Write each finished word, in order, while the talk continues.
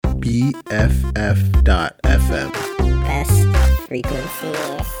BFF.FM. Best frequency.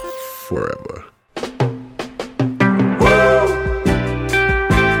 Forever.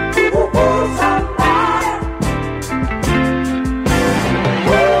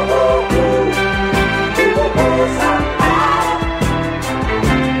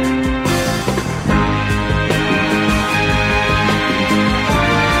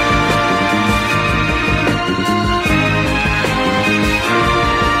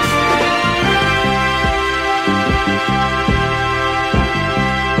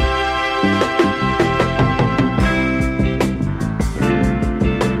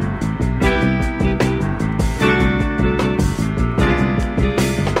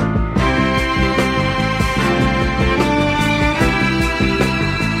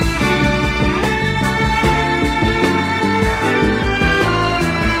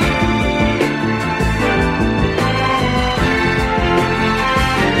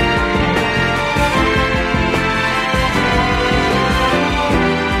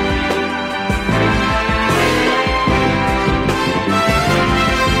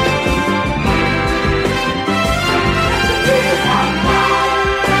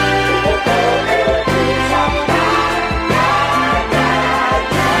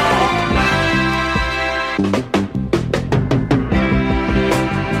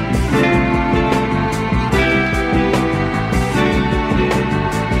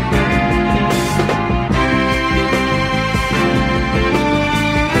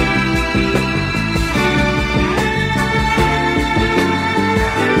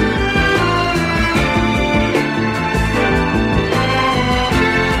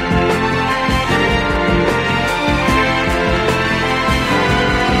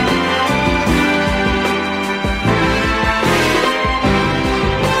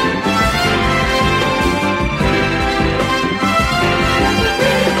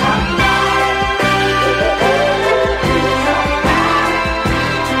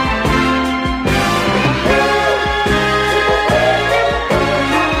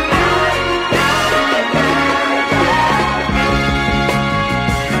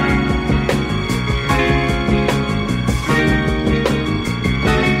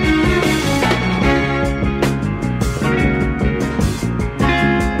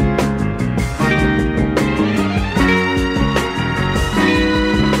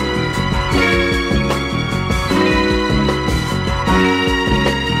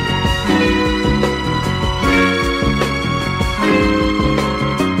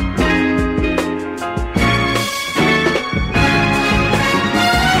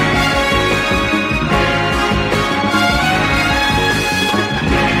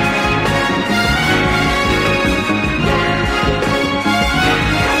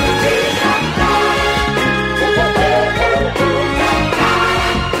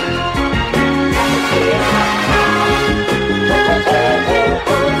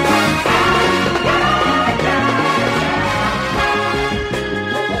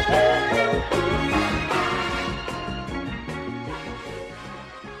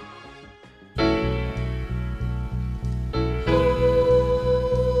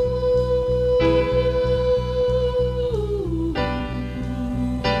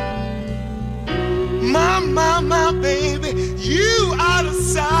 My baby, you out of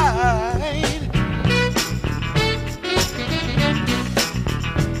sight.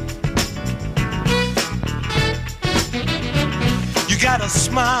 You got a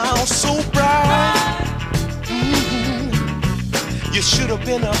smile so bright. You should have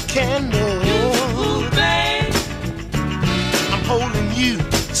been a candle. Ooh, babe. I'm holding you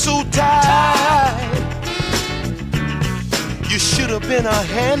so tight. You should have been a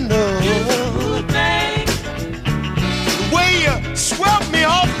handle. Ooh, babe. The way you swept me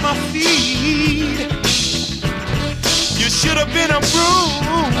off my feet. You should have been a broom.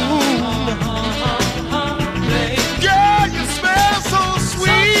 Girl, you smell so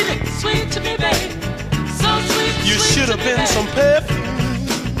sweet. So sweet to me, babe. So sweet. You should have been some perfume.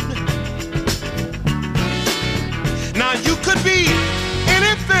 Now you could be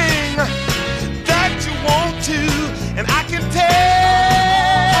anything that you want to, and I can tell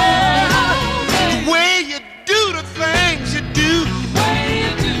the way you do the things you do.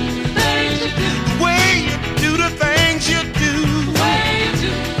 The way you do the things you do.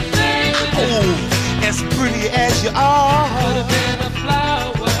 Oh, as pretty as you are,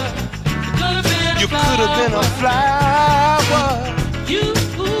 you could have been a flower. You,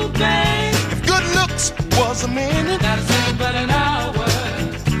 babe. If good looks was a minute, Not a second but an hour.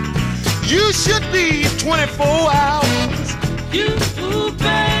 you should be 24 hours. You,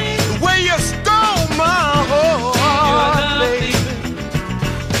 babe. The way you stole my heart, baby.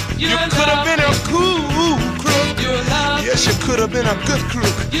 You could have been a cool crook. Yes, you could have been a good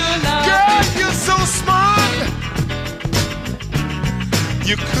crook. Girl, you're so smart.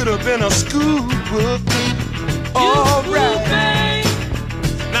 You could have been a school book. All right.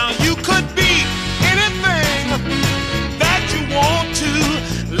 Now you could be anything that you want to.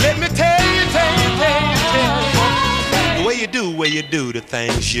 Let me tell you. The way you do the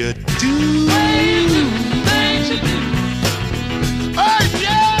things you do. Oh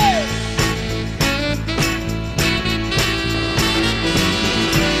yeah!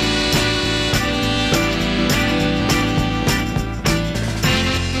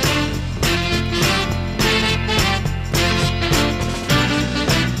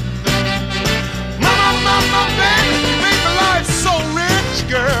 Mama, baby, make my life so rich,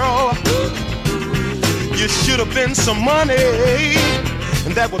 girl. You should have been some money,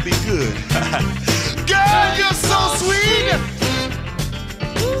 and that would be good. Girl, you're so sweet.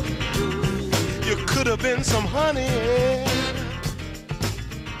 You could have been some honey.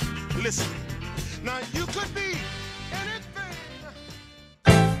 Listen, now you could be anything.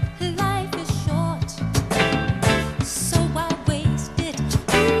 Life is short, so I waste it.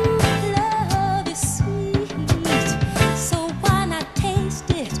 Ooh, love is sweet, so why not taste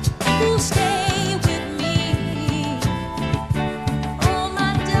it? Ooh, stay with me. Oh,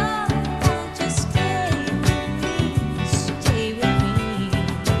 my darling, won't you stay with me? Stay with me.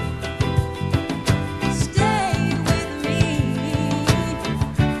 Stay with me.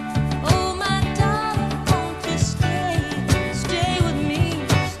 Oh, my darling, won't you stay with me? Stay with me.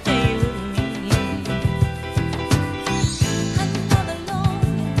 Another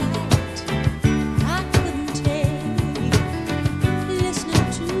lonely night I couldn't take, listening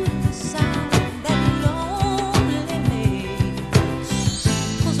to the sound that lonely makes.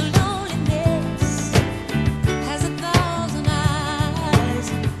 'Cause loneliness has 1,000 eyes.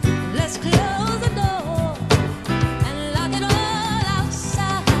 Let's close the door and lock it all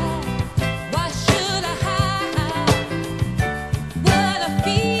outside. Why should I hide what I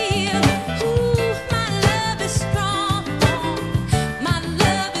feel? Ooh, my love is strong, my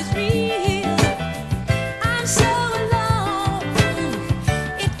love is real. I'm so alone,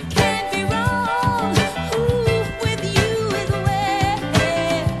 it can't be wrong. Ooh, with you is where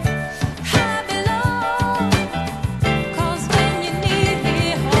I belong. 'Cause when you need me,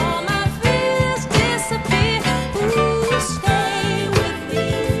 all my fears disappear. Ooh, stay with me.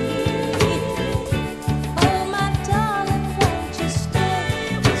 Oh, my darling, won't you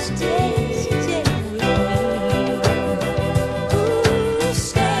stay with me? Ooh,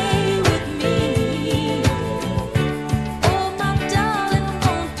 stay with me. Oh, my darling,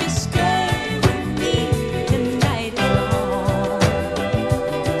 won't you stay with me tonight long?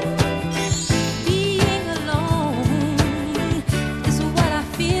 Being alone is what I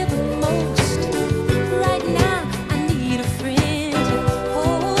fear the most. Right now, I need a friend to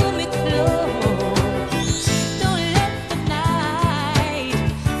hold me close. Don't let the night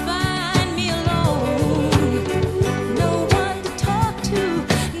find me alone. No one to talk to,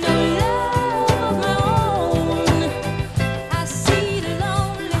 no love of my own. I see the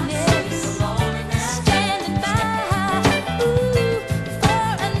loneliness standing by. Ooh, for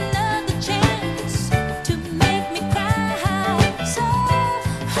another chance to make me cry. So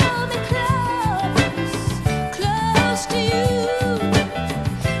hold me close to you.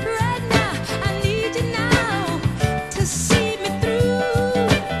 Right now, I need you now to see me through.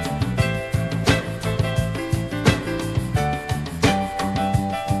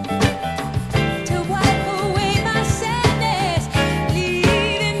 To wipe away my sadness,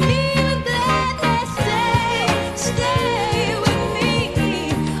 leaving me with gladness. Stay with me.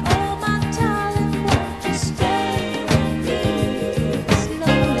 Oh, my darling, won't you stay with me? This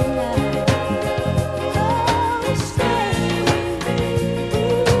lonely night. Oh, stay with me.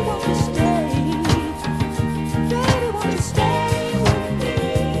 Ooh, won't you stay? Baby, won't you stay with me?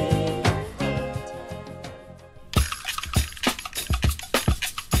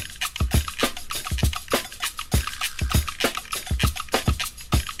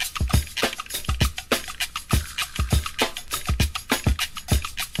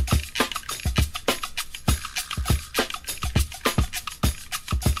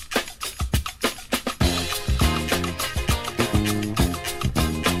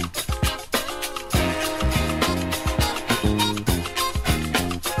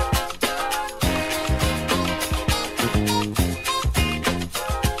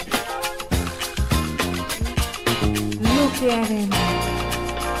 Look at him.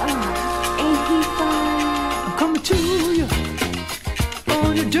 Ain't he fine? I'm coming to you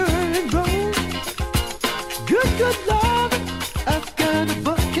on your dirt road. Good love. I've got a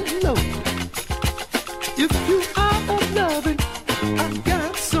bucket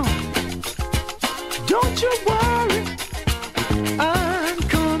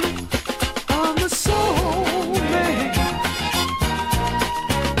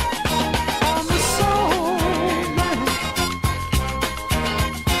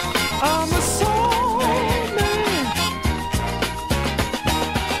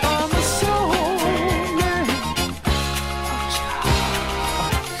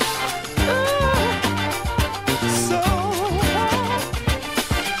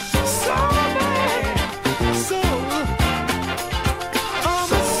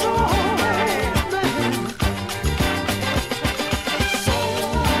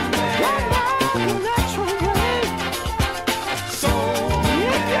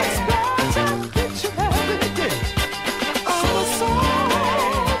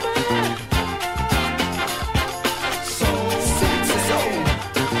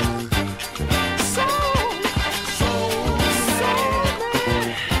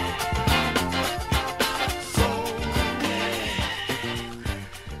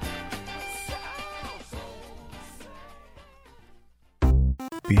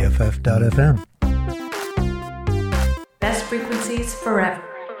BFF.FM. Best frequencies forever.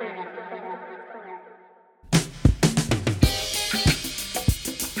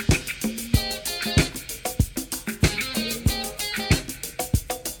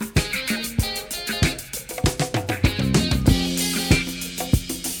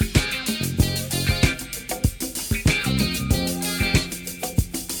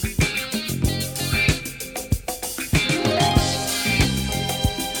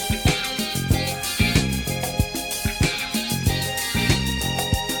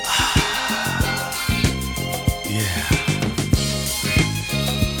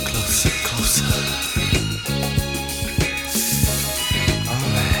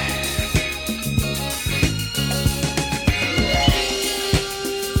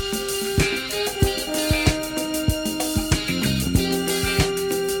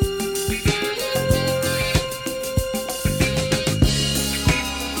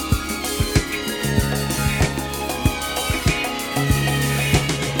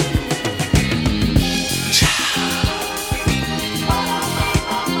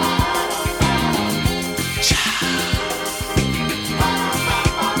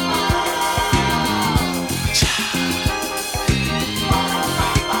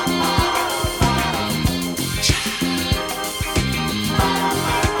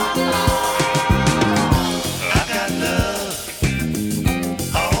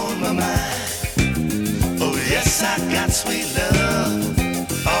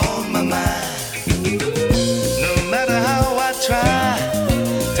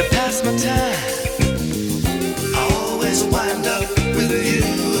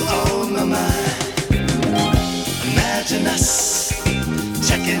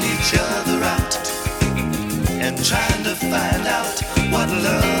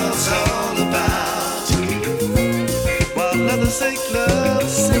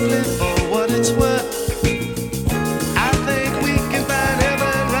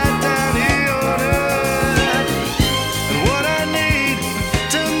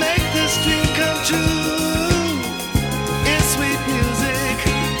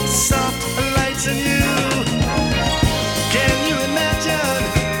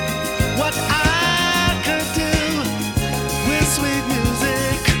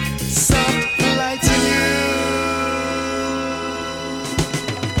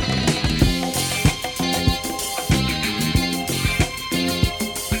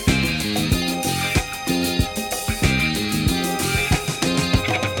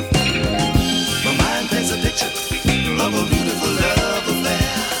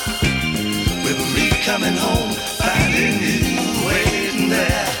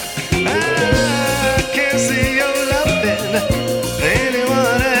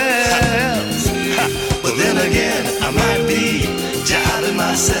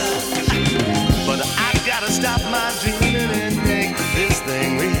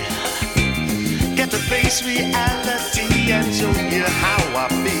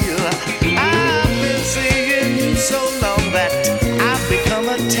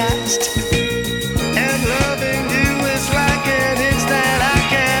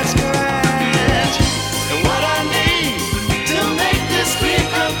 What I need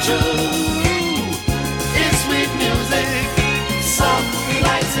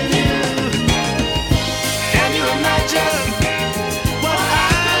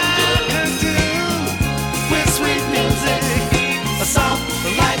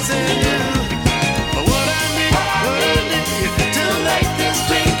to make this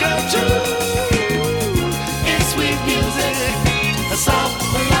dream come true.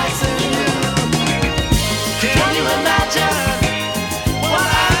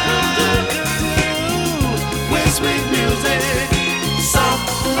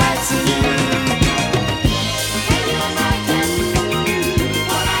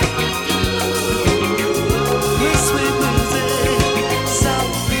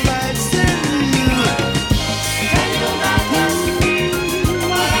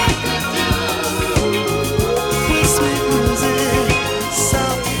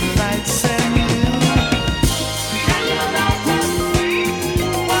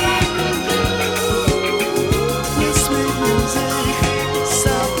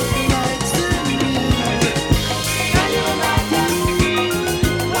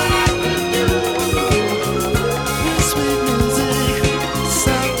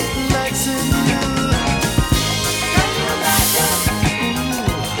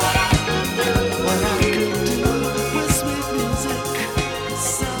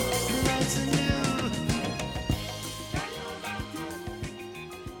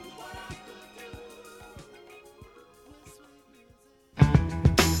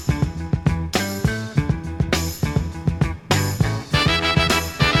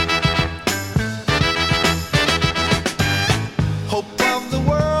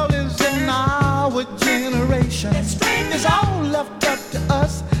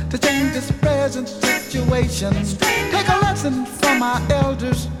 change this present situation. Take a lesson from our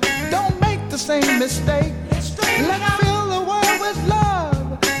elders. Don't make the same mistake. Let's fill the world with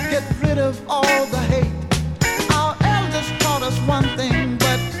love. Get rid of all the hate. Our elders taught us one thing,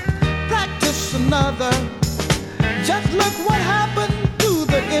 but practice another. Just look what happened to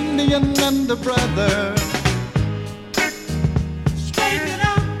the Indian and the brother. Straighten it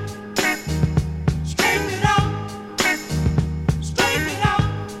out. Straighten it out. Straighten it out.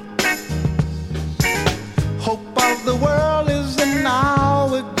 Hope of the world is in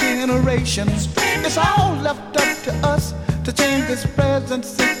our generation. It's all left up to us to change this present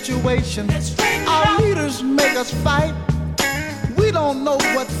situation. Our leaders make us fight. We don't know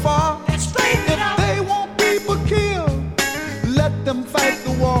what for. If they want people killed, let them fight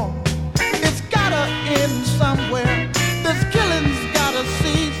the war. It's gotta end somewhere. This killing's gotta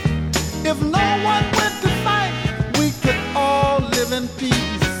cease. If no one went to fight, we could all live in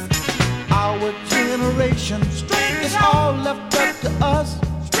peace. Our generation, it's all left up to us.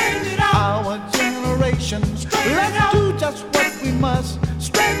 Our generation, let's do just what we must.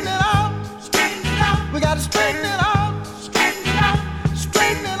 Straighten it out. We gotta straighten it out. Straighten it out.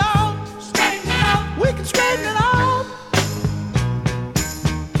 Straighten it out. Straighten it out. We can straighten it out.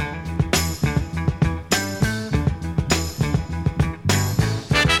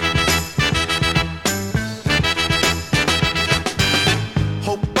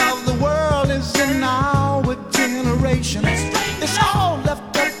 Hope of the world is in our generation. It's all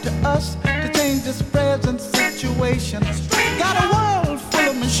left up to us to change this present situation. Got a world full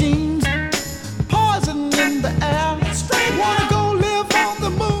of machines, poison in the air. Wanna go live on the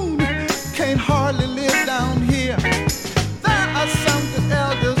moon, can't hardly live down here. There are some good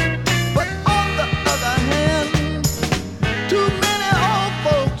elders, but on the other hand, too many old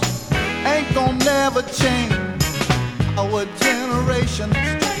folks ain't gonna never change. Our generation,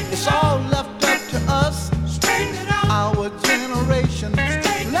 it's all left up to us. Our generation,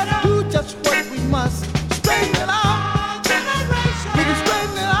 let's do just what we must. Straighten it out. We can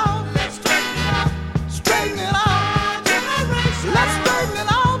straighten it out. Straighten it out. Let's straighten it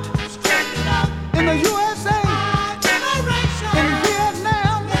out. In the USA, in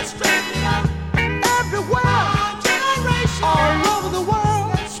Vietnam, everywhere, all over the world.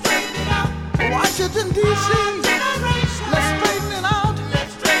 Washington, D.C., let's straighten it out.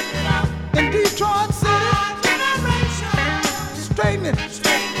 In Detroit City, straighten it.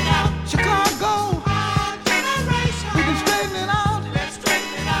 Chicago, we can straighten it out.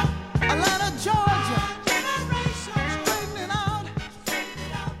 Atlanta, Georgia, straighten it out.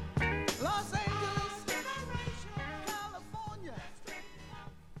 Los Angeles, California,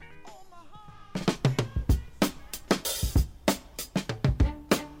 Omaha.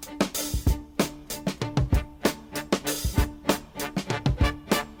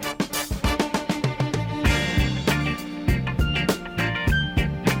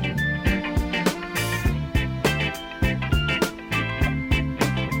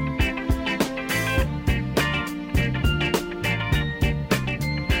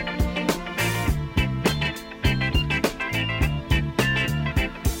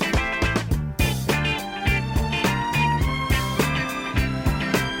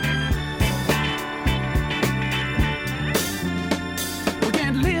 We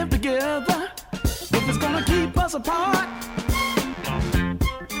can't live together if it's gonna keep us apart.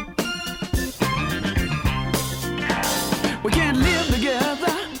 We can't live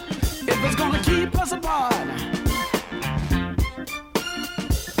together if it's gonna keep us apart.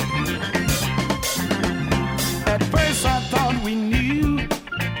 At first I thought we knew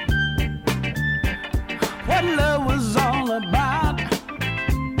what love was all about.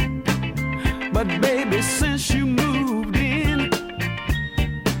 But baby, since you moved in,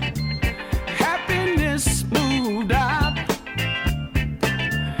 happiness moved out.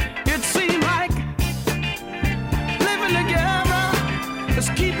 It seemed like living together is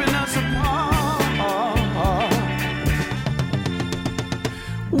keeping us apart.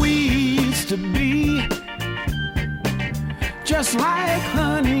 We used to be just like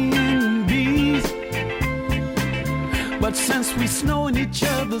honey and bees, but since we snow in each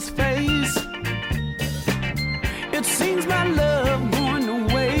other's face, it seems my love going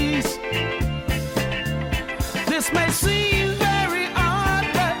to waste. This may seem very odd,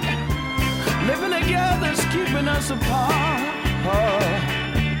 but living together's keeping us apart.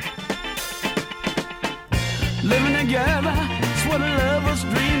 Living together is what lovers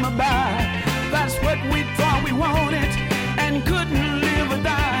dream about. That's what we thought we wanted and couldn't live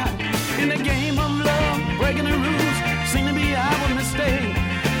without. In the game of love, breaking the rules seem to be our mistake.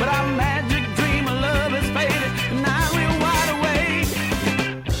 But our magic dream of love is faded, and now we're wide awake.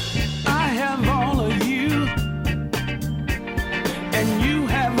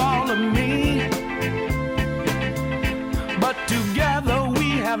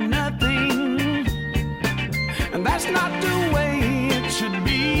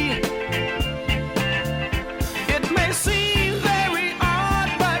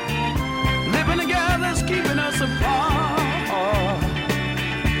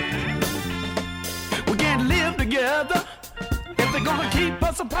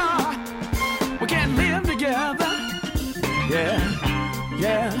 apart. We can't live together. Yeah,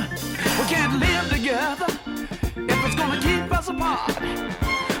 yeah. We can't live together if it's gonna keep us apart.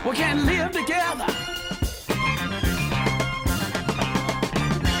 We can't live together.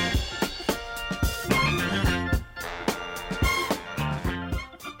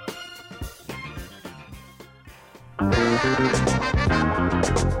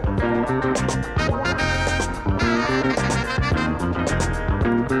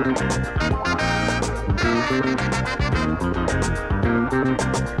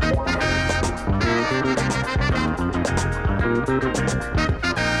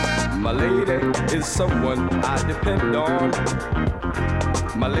 My lady is someone I depend on.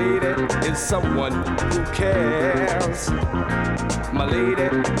 My lady is someone who cares. My lady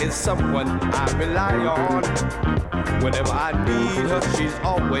is someone I rely on. Whenever I need her, she's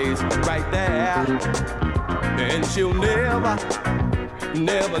always right there. And she'll never,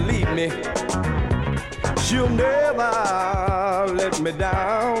 never leave me. She'll never let me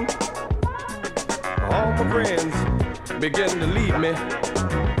down. All my friends begin to leave me.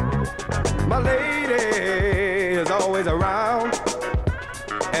 My lady is always around,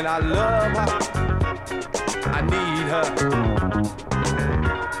 and I love her, I need her.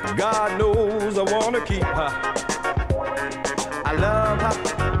 God knows I wanna keep her. I love her,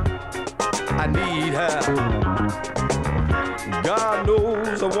 I need her. God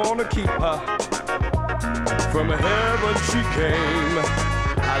knows I wanna keep her. From heaven she came,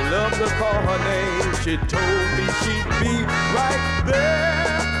 I love to call her name. She told me she'd be right there.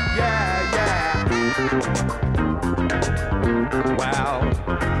 Yeah, yeah. Wow,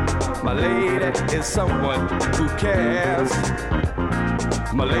 my lady is someone who cares.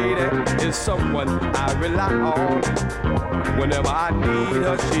 My lady is someone I rely on. Whenever I need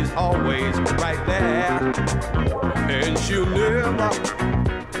her, she's always right there. And she'll never,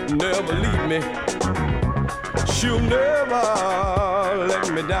 never leave me. She'll never let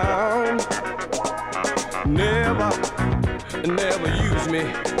me down. Never, never use me.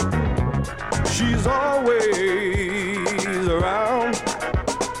 She's always around,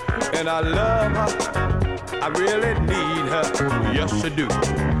 and I love her, I really need her, yes I do,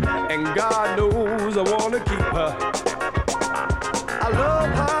 and God knows I wanna keep her. I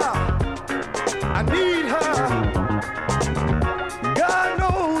love her, I need her, God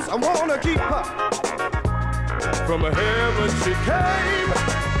knows I wanna keep her. From heaven she came,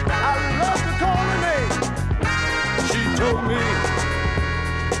 I love to call her name. She told me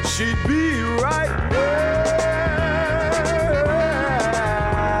she'd be right there,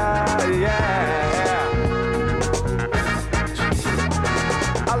 yeah.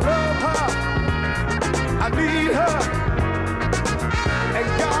 I love her, I need her, and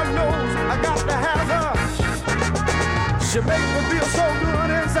God knows I got to have her. She makes me feel so good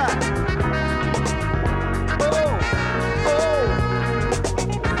inside. Oh, oh,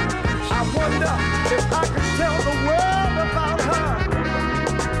 I wonder if I could tell the world about her.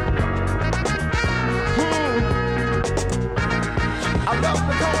 I love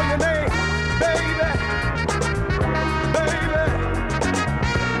to call your name, baby, baby,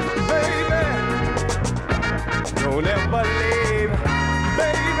 baby. Don't ever leave,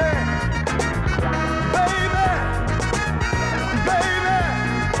 baby, baby, baby.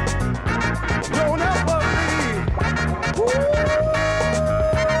 Don't ever leave.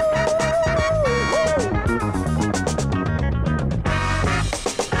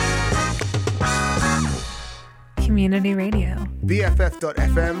 Community radio.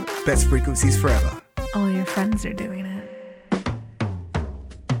 BFF.FM, best frequencies forever. All your friends are doing it.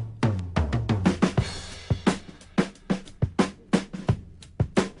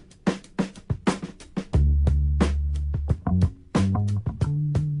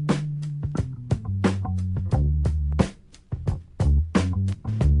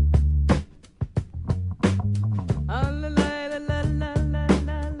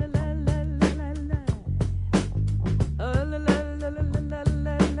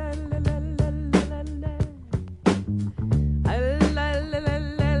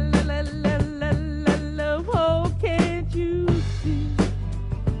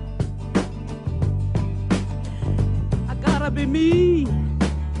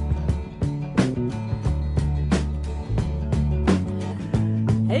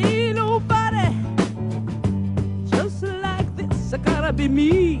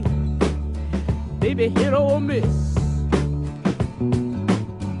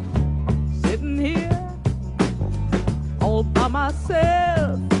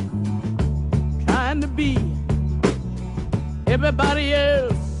 Everybody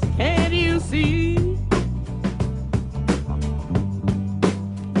else, can't you see?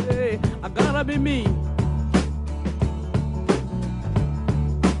 baby, I gotta be me.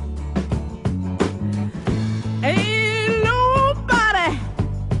 Ain't nobody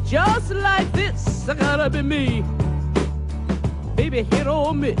just like this, I gotta be me. Baby, hit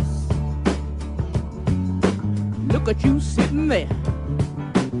or miss. Look at you sitting there,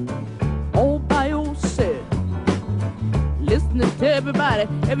 all by yourself, listening to everybody.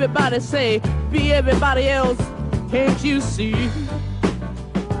 Everybody say, be everybody else. Can't you see?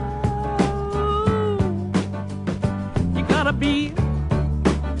 You gotta be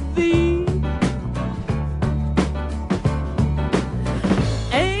the.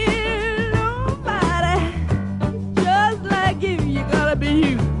 Ain't nobody just like you. You gotta be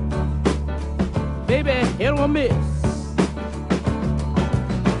you. Baby, hit or miss.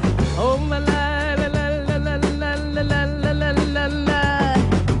 Oh la la la la la la la la la la la la la la la la la.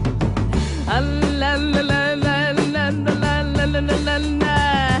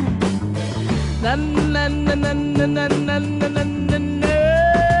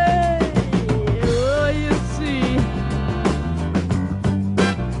 Oh, you see,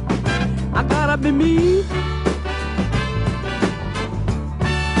 I gotta be me.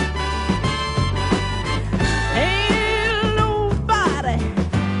 Ain't nobody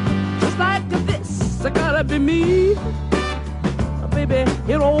just like this. I gotta be me. Baby,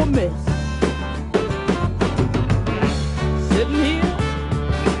 hit or miss. Sitting here,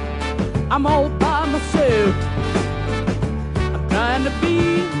 I'm all by myself. I'm trying to be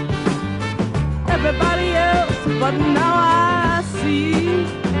everybody else, but now I see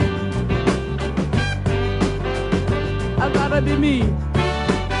I gotta be me.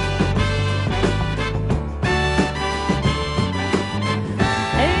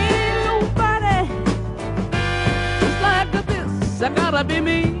 Ain't nobody just like this. I gotta be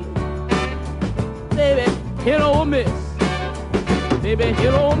me. Baby, hit or miss. Baby,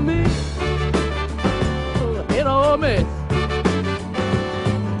 hit on me. Hit on me.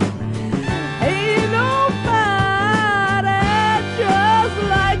 Ain't nobody just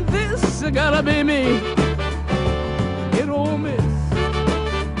like this. It gotta be me. Hit on me.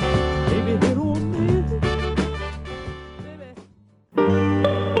 Baby, hit on me.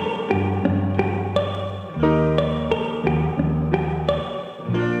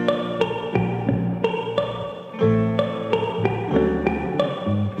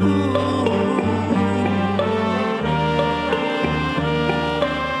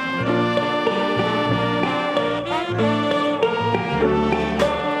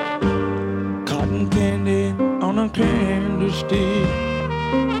 Candy stick,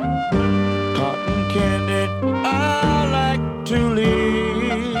 cotton candy, I like to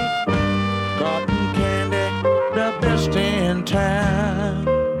live. Cotton candy, the best in town.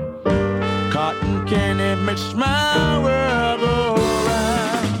 Cotton candy makes my world go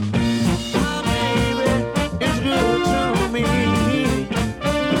round. My baby is good to me.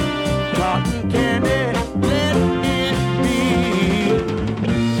 Cotton candy, let it be.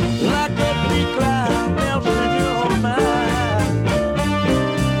 Like a big cloud melts in your mind.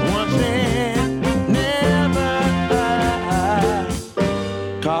 Once and never die.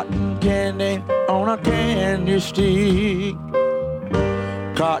 Cotton candy on a candy stick.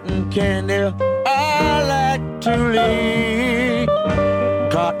 Cotton candy, I like to lick.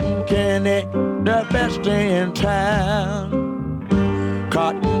 Cotton candy, the best in town.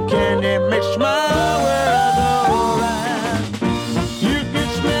 Cotton candy makes my world go round. You can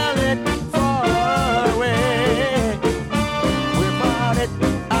smell it far away. Without it,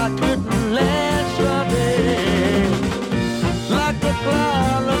 I couldn't last a day. Like a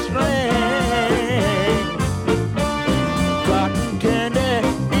cloudless rain. Cotton candy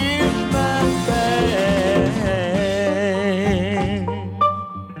is my thing.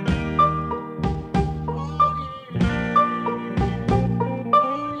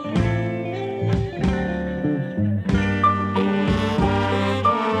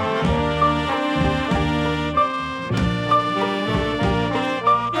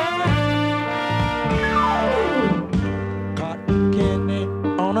 Cotton candy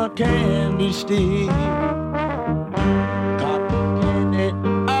on a candy stick. Cotton candy,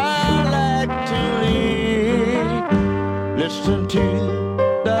 I like to lick. Listen to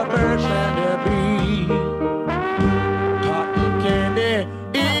the birds and the bees. Cotton candy,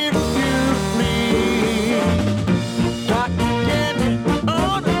 if you please. Cotton candy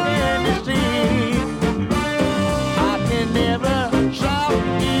on a candy stick. I can never stop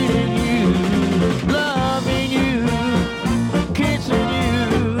eating you, loving you, kissing you,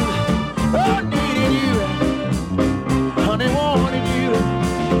 oh, needing you.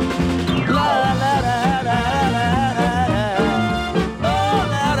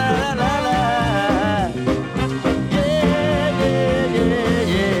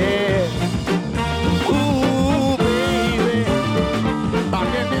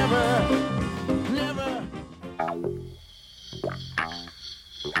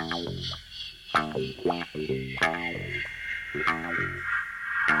 Why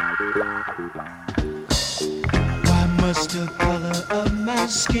must the color of my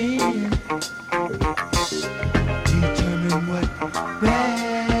skin determine what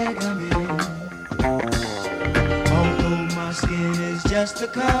bag I'm in? Although my skin is just a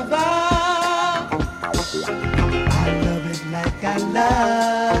cover, I love it like I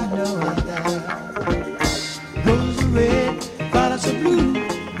love no other. Roses are red, violets are blue.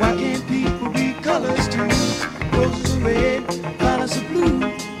 Why can't people be colors too? Roses are red, violets are blue.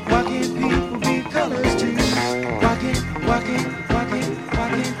 Why can't people be colors too? Why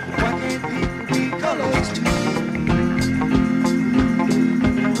can't people be colors too?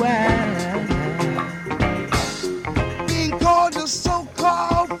 Why? Being called the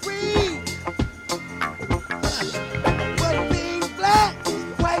so-called free, but being black is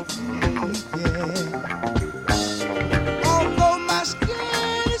quite unique, yeah. Although my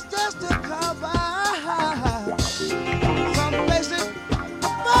skin is just a cover, some places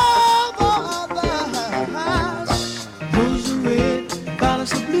above others. Roses are red,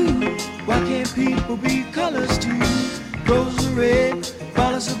 violets are blue. Why can't people be colors too? Roses are red,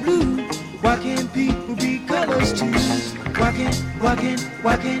 violets are blue. Why can't people be colors too?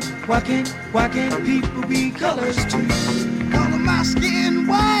 Why can't people be colors too? Color my skin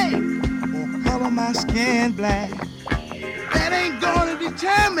white or color my skin black. That ain't gonna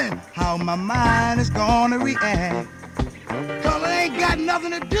determine how my mind is gonna react. Color ain't got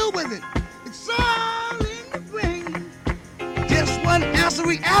nothing to do with it. It's all in the brain. Just one ounce of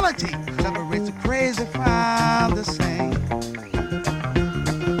reality separates the crazy from the sane.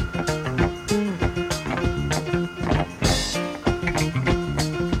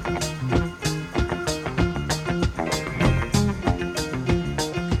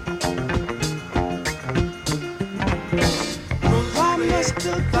 Why must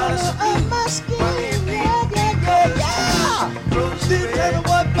the color of my skin, determine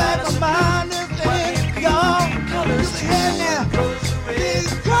what bag of mine is in? Y'all colors, yeah, now.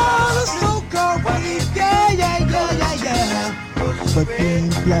 These colors so called weak, yeah. But being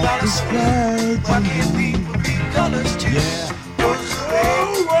black is right. Why can't people be colors too? Yeah. Roses are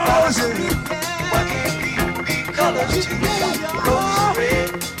red, violets are blue. Why can't people be colors too? Roses are red,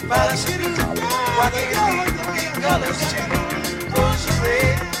 violets are blue. Why can't people be colors too? Roses are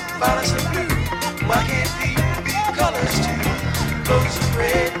red, violets are blue. Why can't people be colors too? Roses are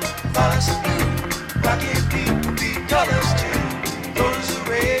red, violets are blue. Why can't people be colors too? Roses are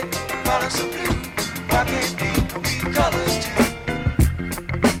red, violets are blue. Why can't people be colors too?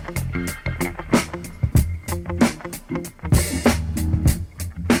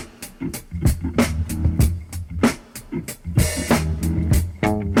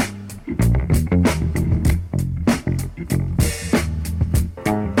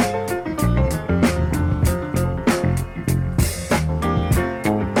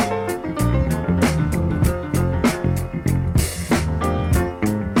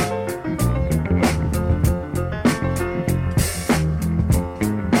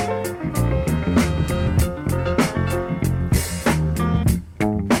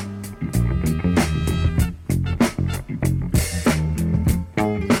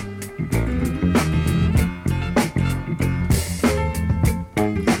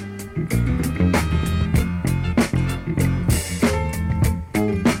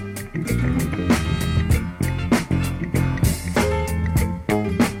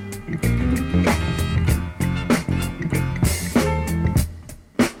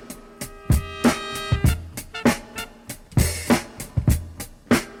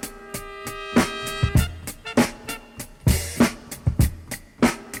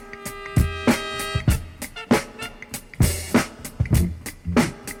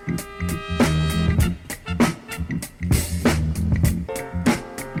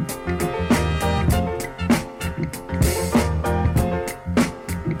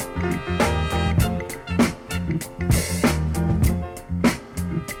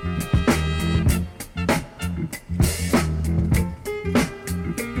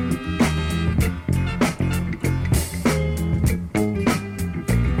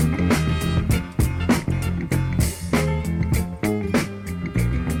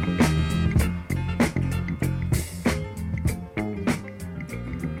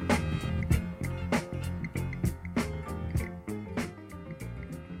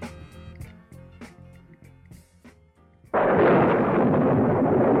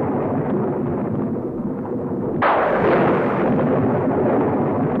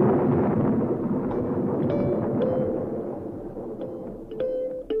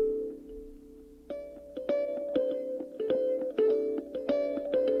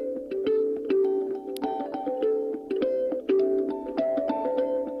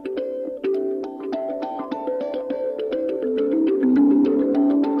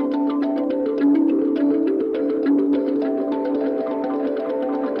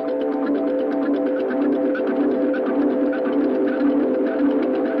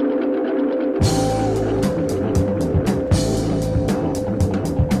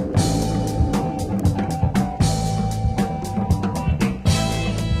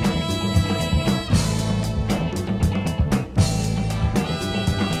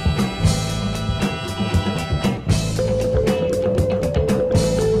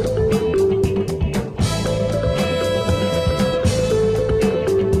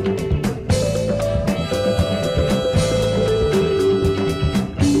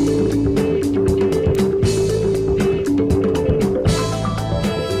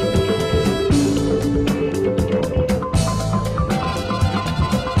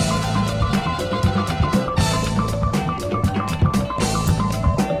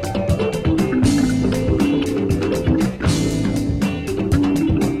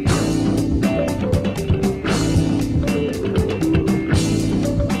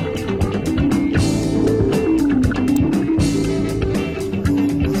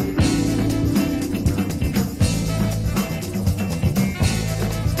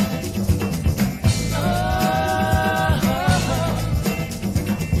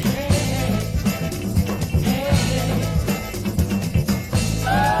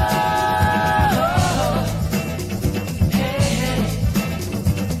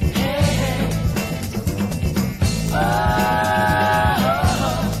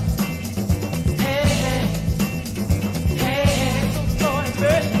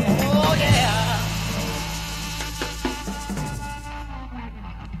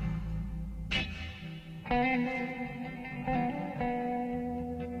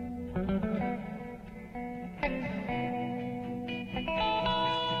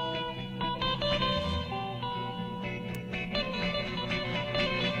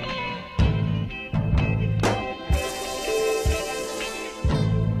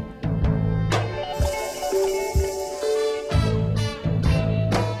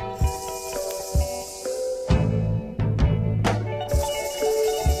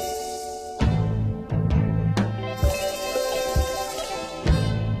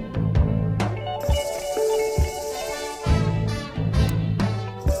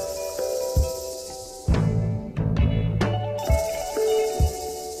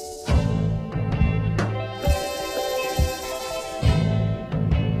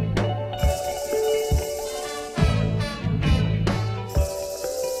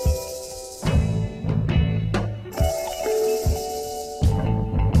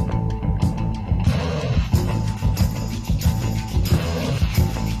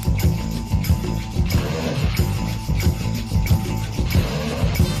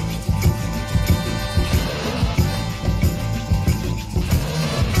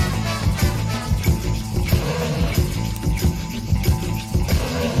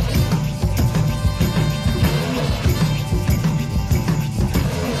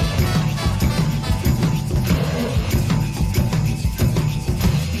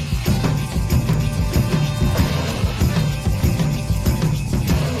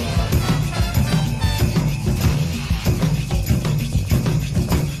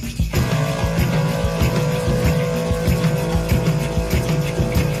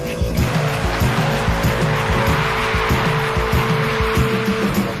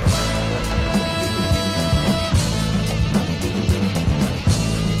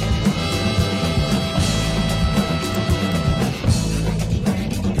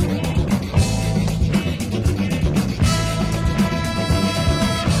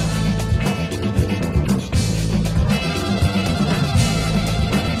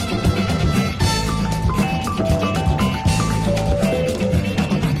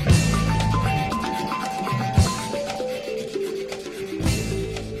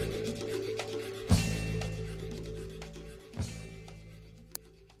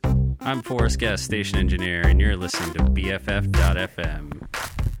 I'm Forrest Guest, station engineer, and you're listening to BFF.FM.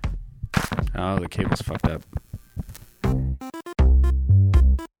 Oh, the cable's fucked up.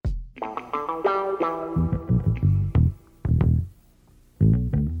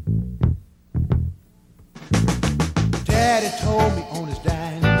 Daddy told me on his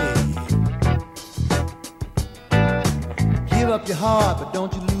dying day, give up your heart, but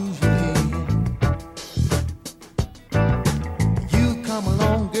don't you lose your head. You come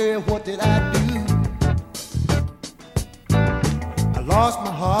along, girl, what did I do? I lost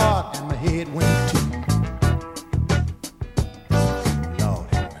my heart and my head went too. Lord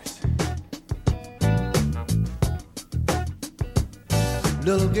have mercy.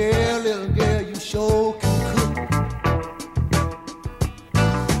 Little girl, you sure can cook.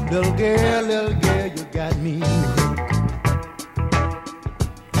 Little girl, you got me hooked.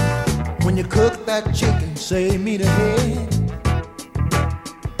 When you cook that chicken, save me the head.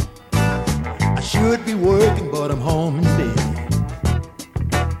 I should be working, but I'm home in bed.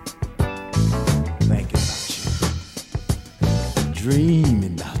 Thinking about you,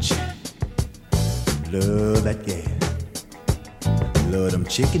 dreaming about you. Love that gal, love them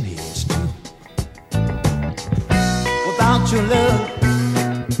chicken heads too. Without your love,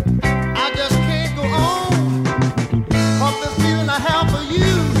 I just can't go on. 'Cause the feeling I have for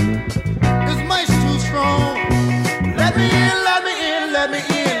you is much too strong. Let me in, let me in, let me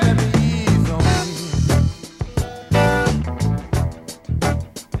in, let me ease on in.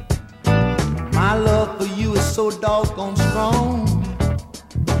 My love for you is so doggone strong.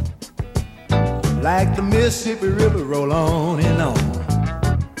 Like the Mississippi River, roll on and on.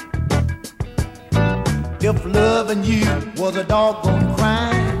 If loving you was a doggone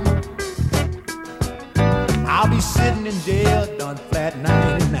crime, I'll be sitting in jail, done flat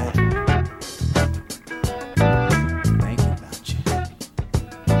 99. Thinking about you,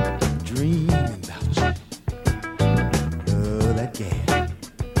 dreaming about you. Love that gal,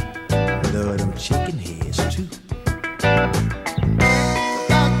 love them chicken heads too.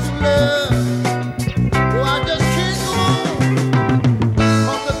 Without your love, oh, I just can't go on.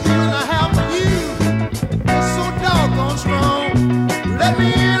 'Cause the feeling I have for you is so doggone strong. Let me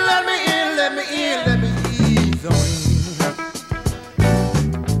in, let me in, let me in, let me ease on in.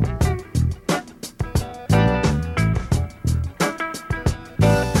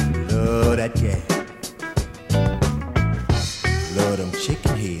 Love that gal, love them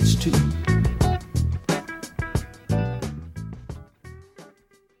chicken heads too.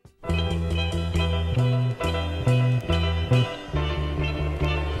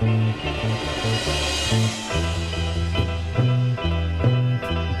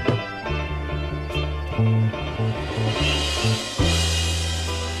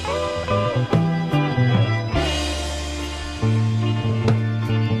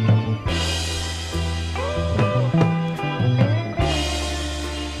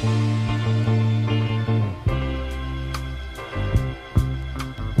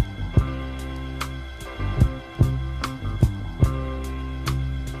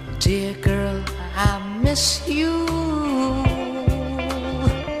 Dear girl, I miss you.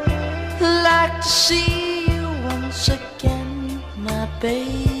 Like to see you once again, my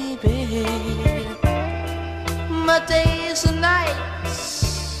baby. My days and nights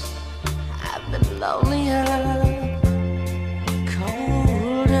have been lonelier,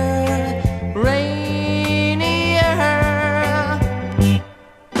 colder, rainier.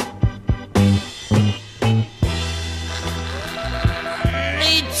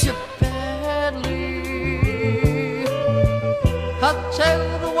 Need you badly. I'll tell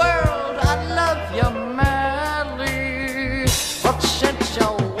the world I love you madly. But since you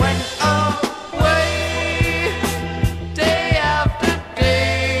went away, day after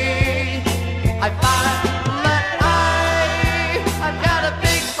day, I find that I've got a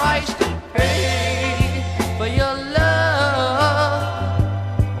big price to pay for your love.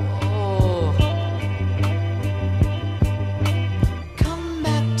 Oh, come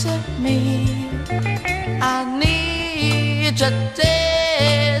back to me. I need you desperately.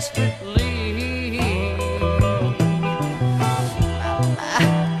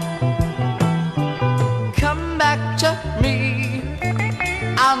 Come back to me.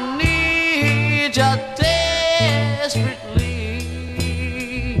 I need you desperately.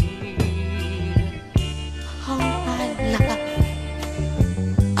 Oh, my love.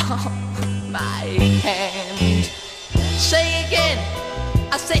 Oh, my hand. Say again.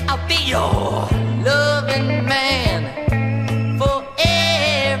 I say I'll be your loving man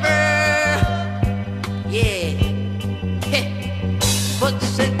forever. Yeah. But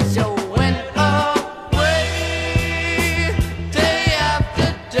since you went away, day after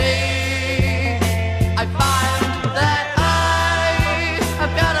day,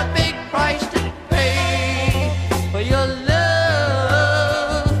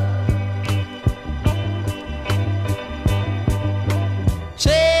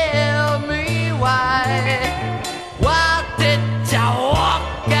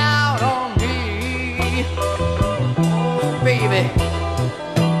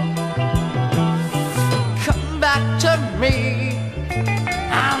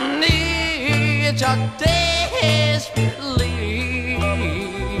 desperately.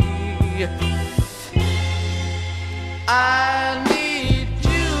 I need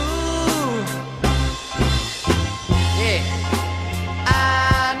you. Yeah. I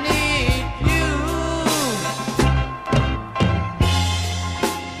need you.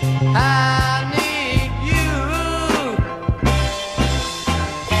 I need you.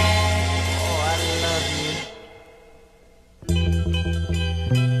 Oh, I love you.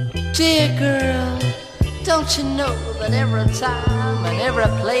 Dear girl, don't you know that every time and every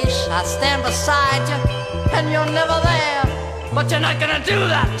place I stand beside you and you're never there, but you're not gonna do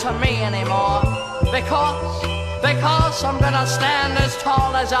that to me anymore, because I'm gonna stand as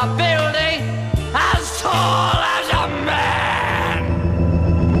tall as a building, as tall as a man.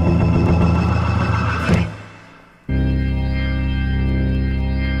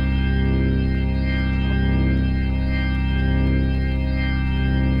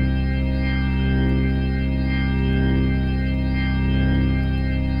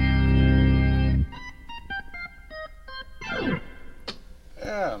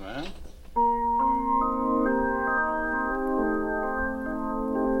 Yeah, man.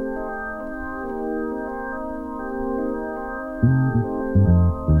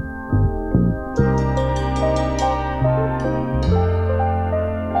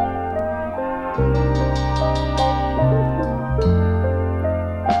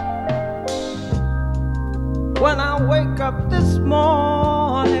 When I wake up this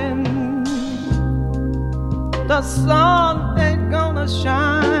morning, the sun ain't gonna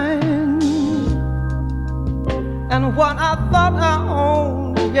shine, and what I thought I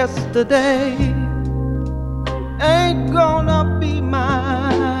owned yesterday ain't gonna be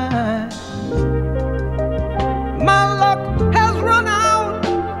mine. My luck has run out,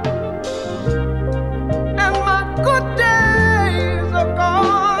 and my good days are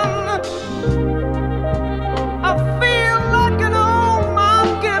gone. I feel like an old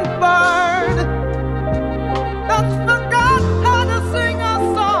mockingbird that's forgot how to sing a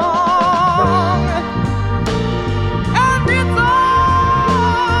song, and it's all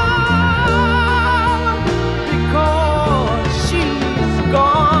because she's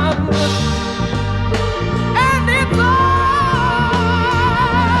gone, and it's all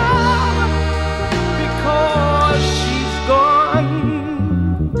because she's gone.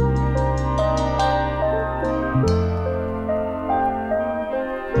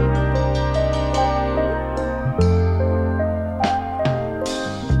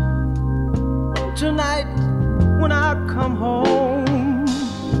 Tonight, when I come home,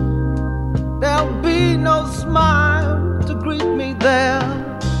 there'll be no smile to greet me there.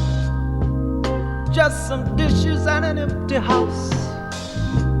 Just some dishes and an empty house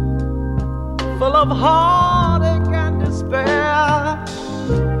full of heartache and despair.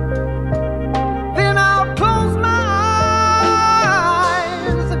 Then I'll close my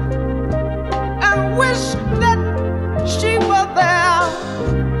eyes and wish that she were there.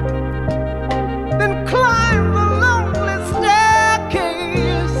 Then climb the lonely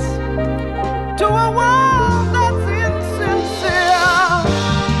staircase to a world that's insincere.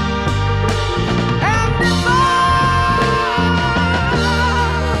 And it's all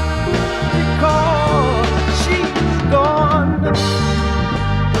because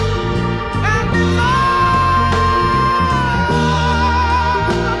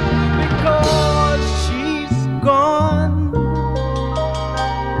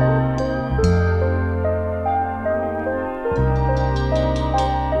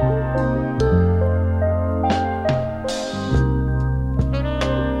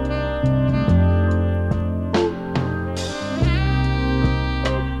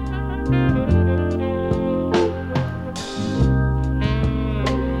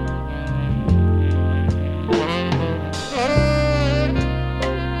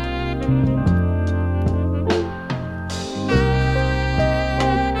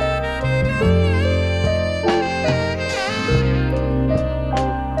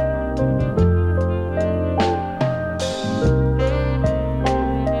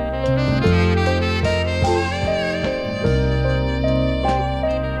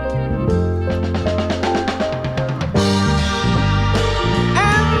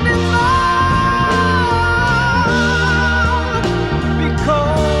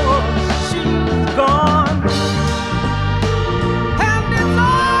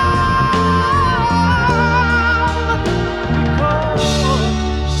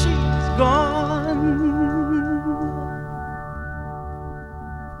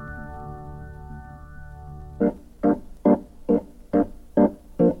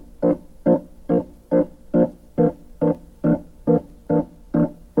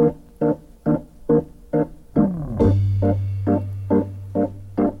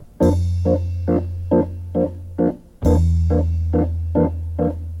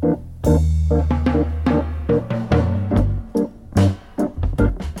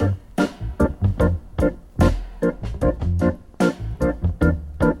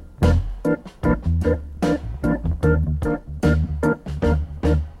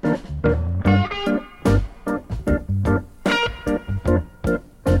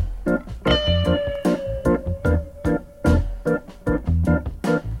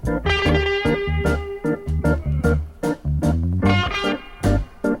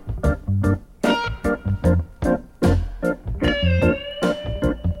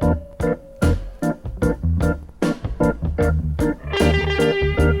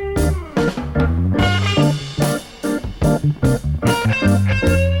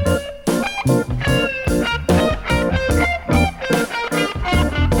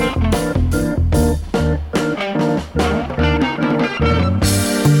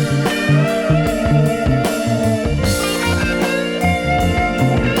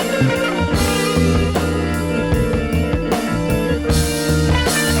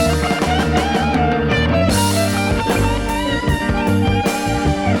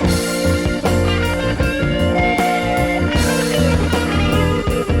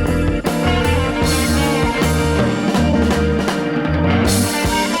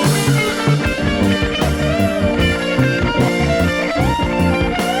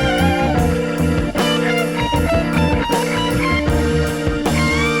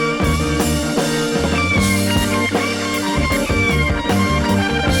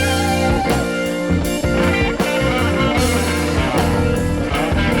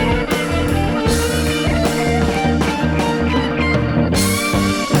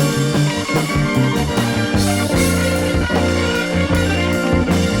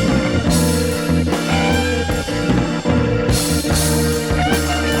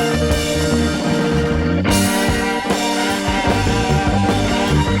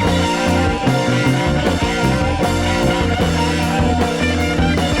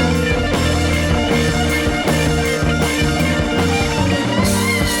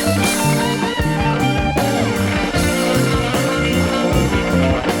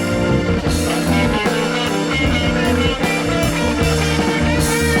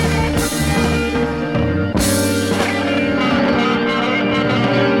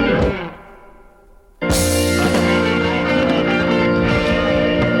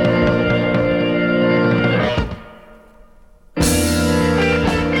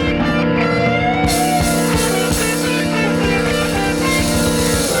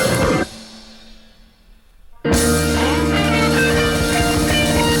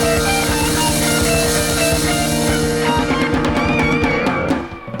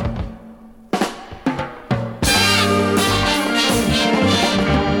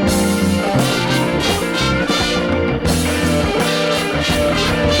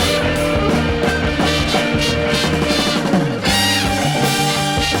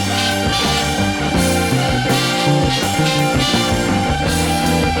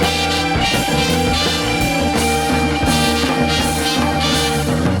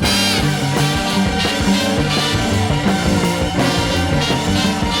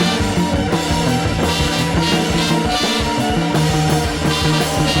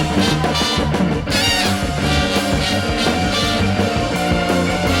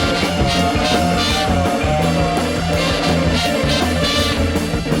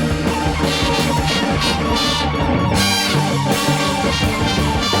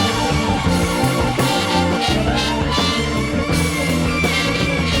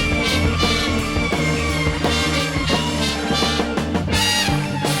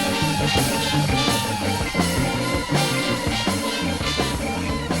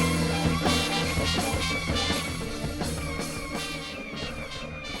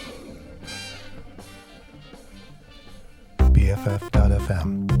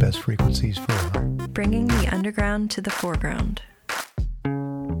BFF.FM. Best frequencies forever. Bringing the underground to the foreground.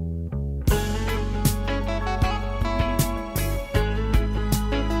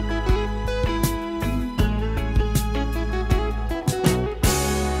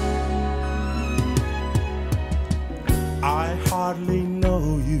 I hardly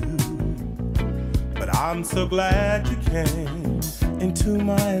know you, but I'm so glad you came into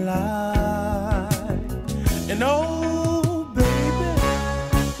my life. And oh, baby,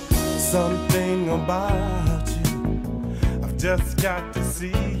 something about you, I've just got to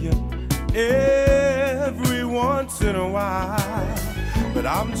see you every once in a while. But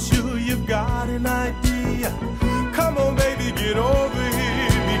I'm sure you've got an idea. Come on, baby, get over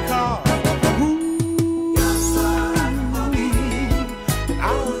here, because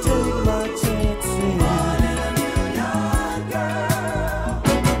I'll take my chances. One in a million, girl.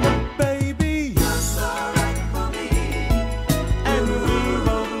 Baby, you're so right for me. And we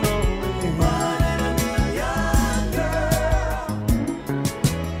both know it. One in a million, girl.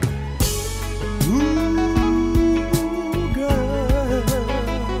 Ooh, girl.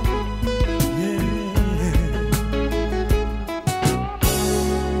 Yeah.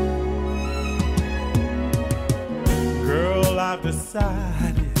 Girl, I've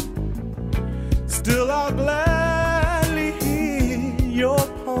decided. Still, I'll gladly hear your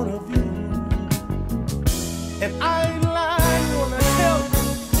point of view. And I ain't lying when I tell you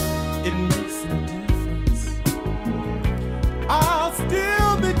it makes no difference. I'll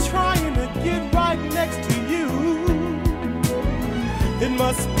still be trying to get right next to you. It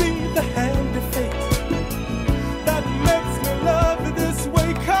must be the hand of fate that makes me love you this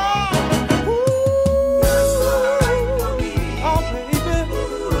way. 'Cause you're so right for me. Oh, baby.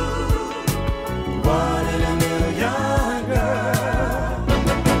 One in a million, girl.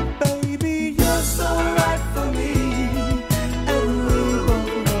 Baby, you're so right for me. And we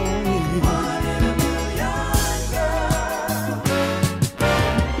both know it. One in a million, girl.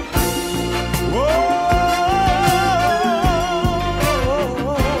 Whoa.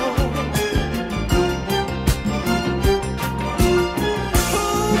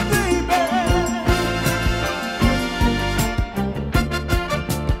 Ooh, baby.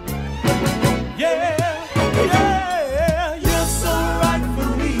 Yeah, yeah, you're so right for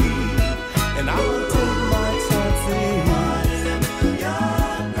me, and I'll take my chances. One in a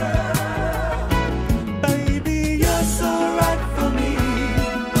million, girl. Baby, you're so right for me,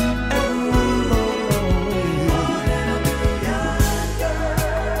 and we both know it. One in a million, girl.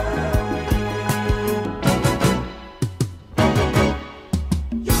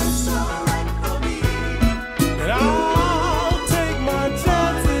 You're so right for me, and I'll take my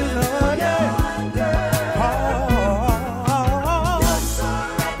chances, honey.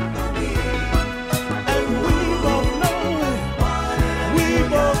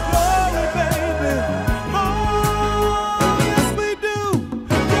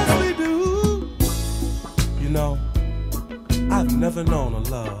 I've never known a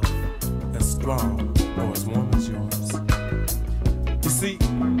love as strong or as warm as yours. You see,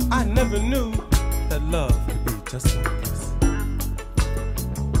 I never knew that love could be just like this.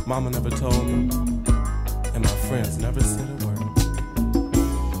 Mama never told me, and my friends never said a word.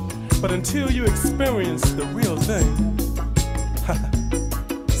 But until you experience the real thing,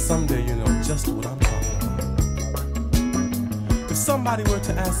 someday you know just what I'm talking about. If somebody were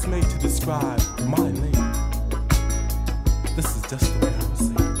to ask me to describe my lady, this is just the way I would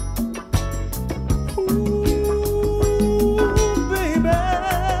say it. Ooh, baby.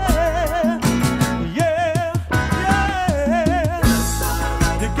 Yeah, yeah.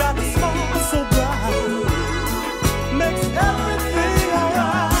 You got the smile so bright. Makes everything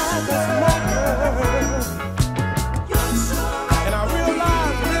alright. That's my girl. And I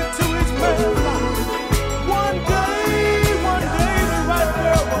realize that to each man's life, one day the right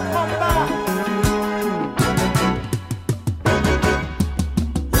girl will come by.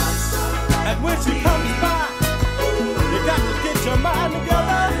 And when she comes by, you got to get your mind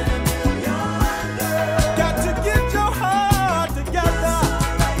together. Got to get your heart together.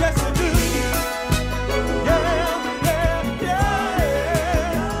 Yes, you do. Yeah, yeah, yeah.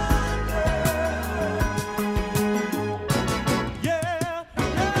 Yeah, yeah.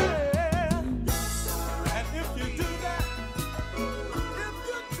 And if you do that,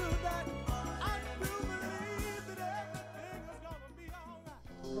 I do believe that everything is gonna be alright.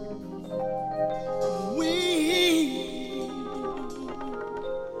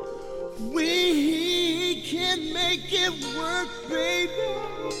 We can make it work, baby.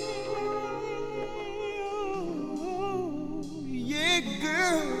 Yeah,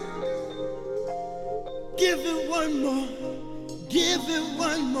 girl. Give it one more Give it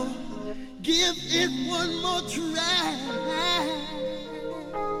one more, give it one more try.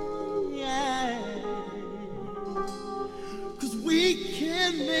 Yeah. 'Cause we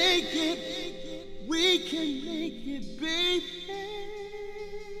can make it, baby.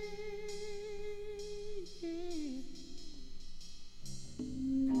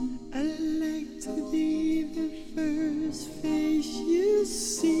 I like to be the first face you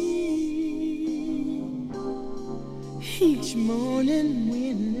see each morning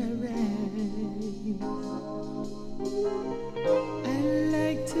when I rise. I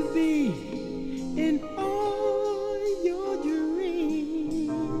like to be in all your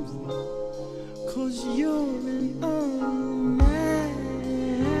dreams, 'cause you're in all mine.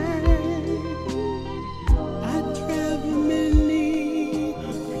 I travel many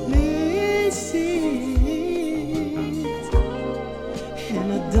places, and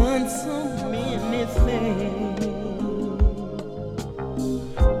I've done so many things.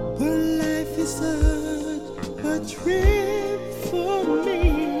 But life is such a trip for me,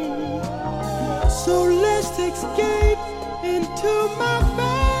 so let's escape into my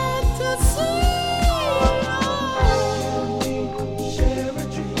fantasy. Share a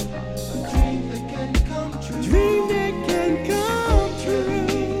dream that can come true. Dream that can come true.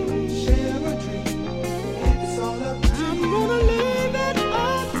 Share a dream, it's all up to you. I'm gonna leave it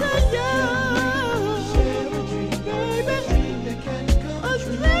all to you. Share a dream, baby. Dream that can come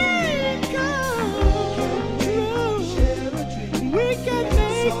true. Dream come true. Share a dream, we can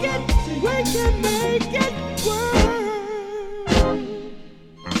make it. We can make it work.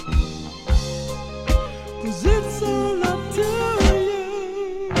 'Cause it's all up to you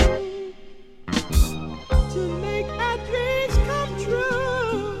to make our dreams come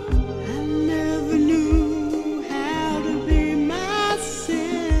true. I never knew how to be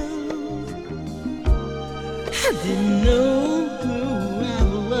myself. I didn't know who I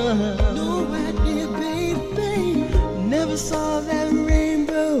was. No idea, baby. Never saw that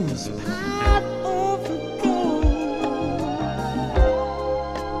rainbow's pot over gold.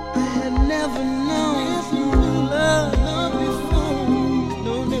 I had never known love before,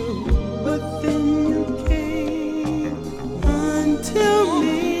 no. But then you came unto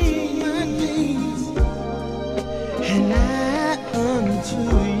me, my days, and I unto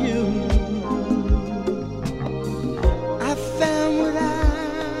you. I found what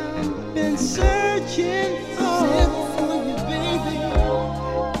I've been searching for you, baby,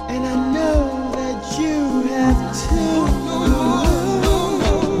 and I know that you have too.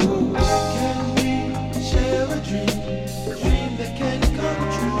 Can we share a dream that can come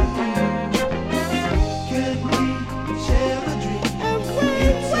true? Can we share a dream?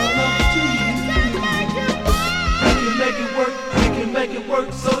 It's all up to you. We can make it work, we can make it work,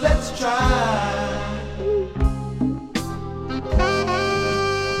 so let's try.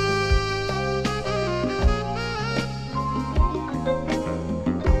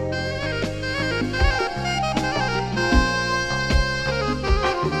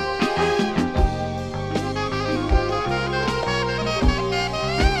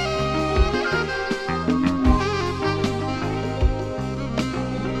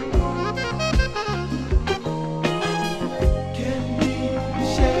 Can we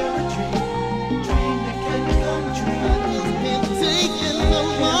share a dream that can come true? I've been taking the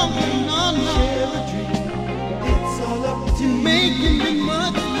long on. Share a dream, it's all up to you. Making me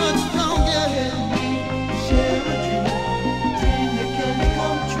much stronger. Can we share a dream that can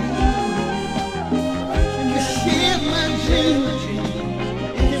come true? Can we share my dream?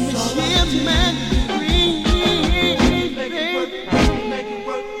 Can we share my dream? Make it work, we can make it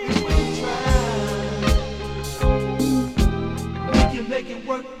work if we try. We can make it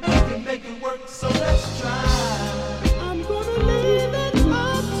work, we can make it work, so let's try. I'm gonna leave it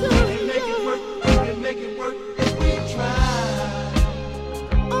up to you. We can make it work, we can make it work if we try.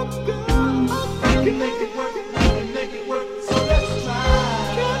 We can make it work, we can make it work, so let's try.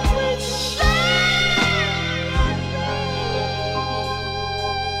 Can we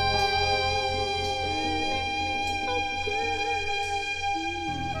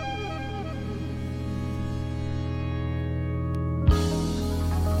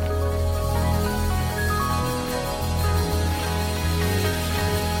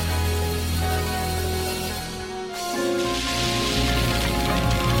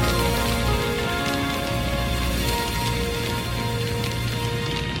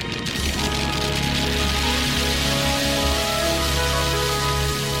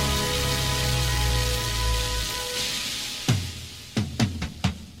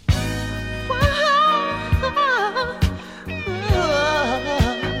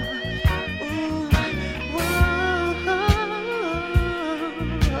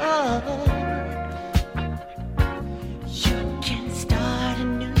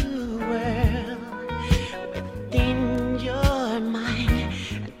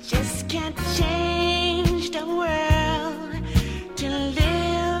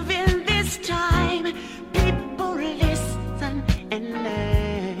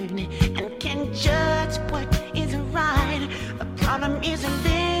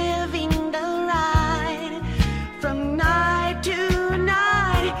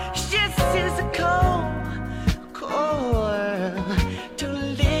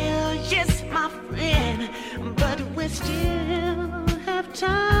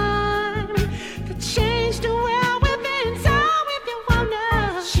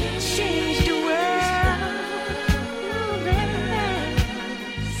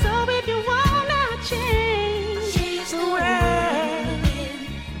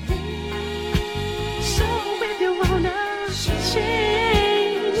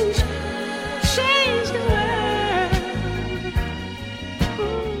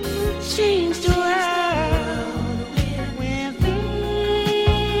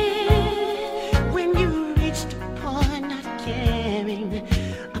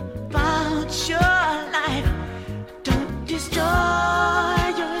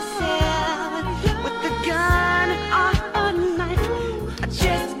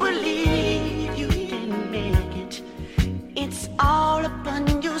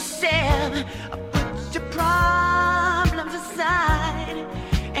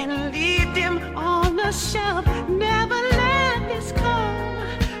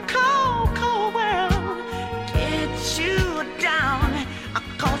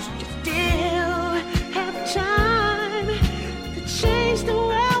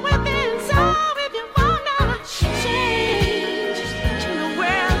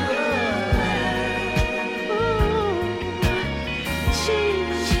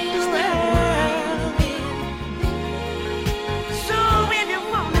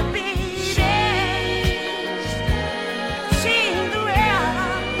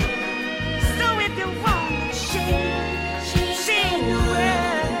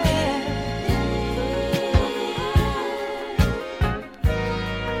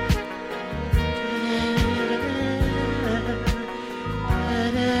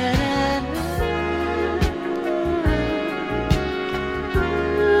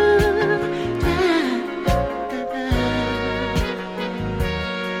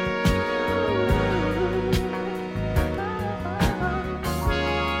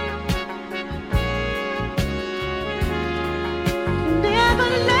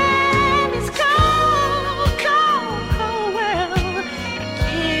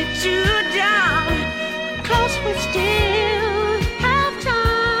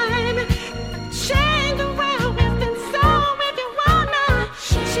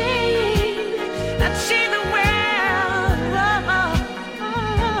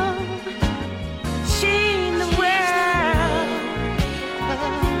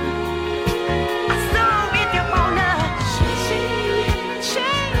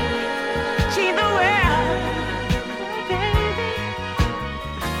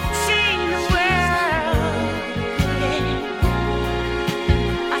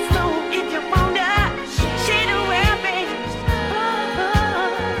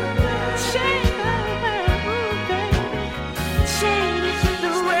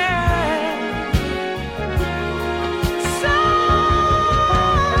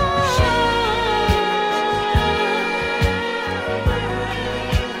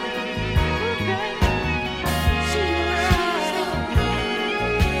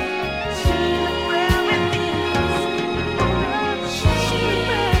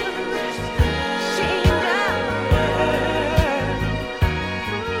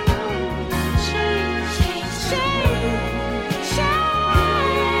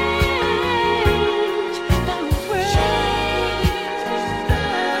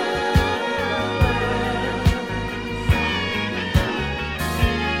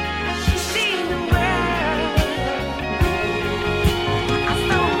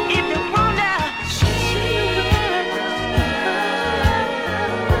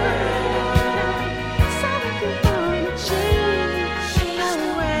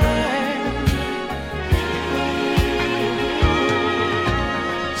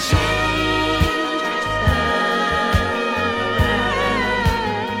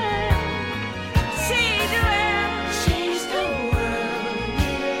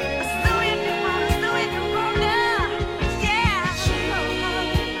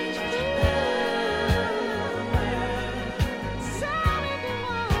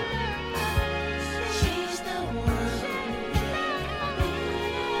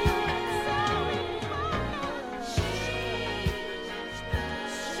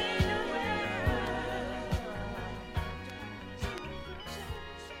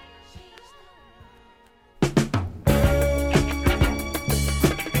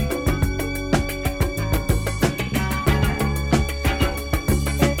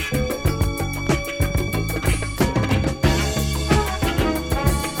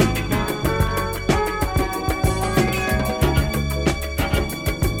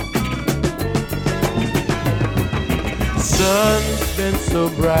been so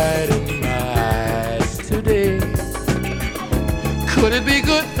bright in my eyes today? Could it be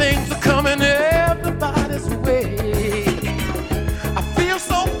good things are coming everybody's way? I feel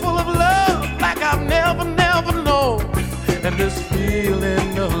so full of love like I've never known. And this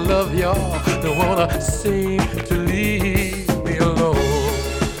feeling of love, y'all, don't wanna seem to leave me alone.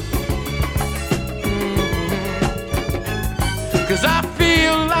 Cause I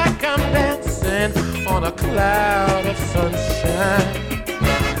feel like I'm dancing on a cloud of sunshine.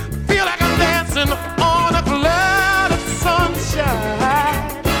 Feel like I'm dancing on a cloud of sunshine.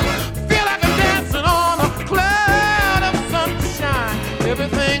 Feel like I'm dancing on a cloud of sunshine.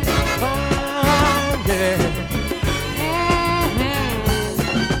 Everything's fine, yeah.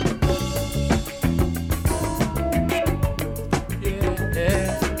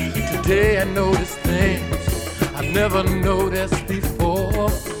 Today I notice things I never noticed before.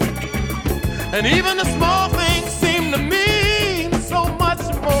 And even the small things seem to mean so much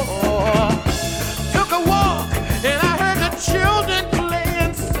more. Took a walk and I heard the children play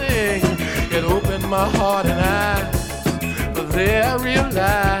and sing. It opened my heart and eyes, but there I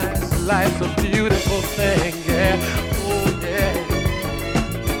realized life's a beautiful thing, yeah, oh yeah.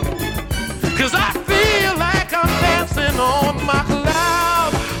 Cause I feel like I'm dancing on my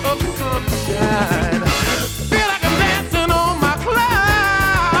cloud of sunshine. Feel like I'm dancing on my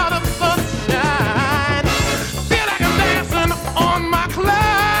cloud of sunshine. Feel like I'm dancing on my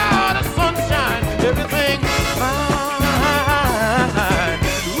cloud of sunshine. Everything's fine.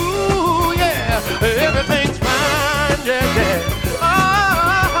 Ooh, yeah, everything's fine, yeah, yeah.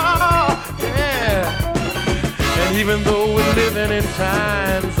 Oh, yeah. And even though we're living in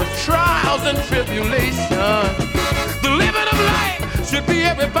times of trials and tribulation, the living of life should be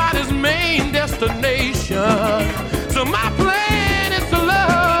everybody's main destination. So my plan is to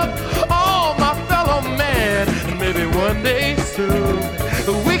love all my fellow man. And maybe one day soon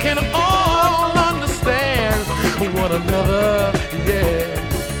we can all understand one another,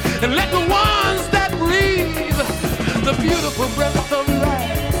 yeah. And let the ones that breathe the beautiful breath of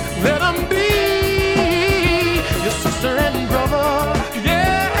life, let them be your sister and brother, yeah.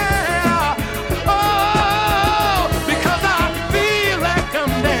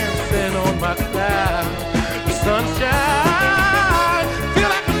 My cloud of sunshine. Feel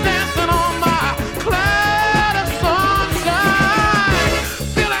like I'm dancing on my cloud of sunshine.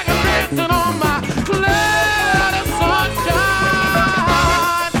 Feel like I'm dancing on my cloud of sunshine.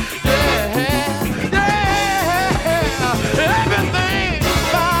 Yeah, yeah. Everything's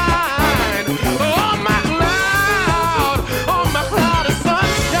fine on my cloud of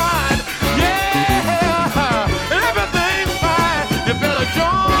sunshine. Yeah, everything's fine. You better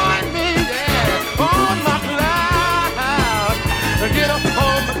join me. Get up on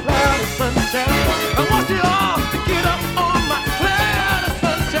my cloud of sunshine. I want you all to get up on my cloud of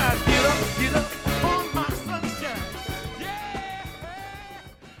sunshine. Get up on my sunshine. Yeah.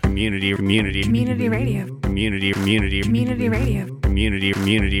 Community radio. Community radio. Community radio. Community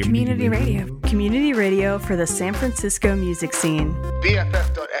radio. Community radio for the San Francisco music scene.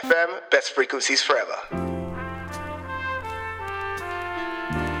 BFF.FM, best frequencies forever.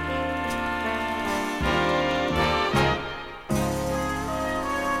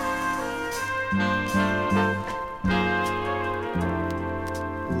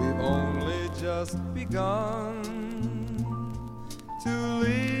 Just begun to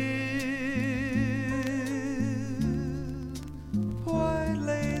live, white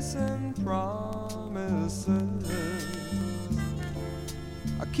lace and promises,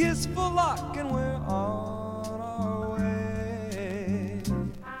 a kiss for luck and we're on our way.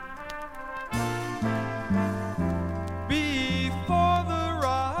 Before the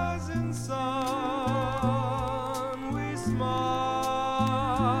rising sun we smile.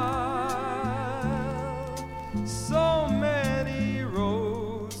 So many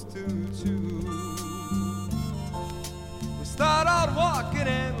roads to choose. We start out walking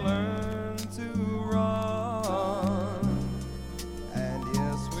and learn to run. And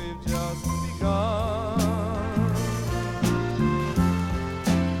yes, we've just begun.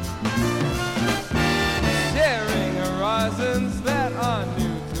 Sharing horizons that are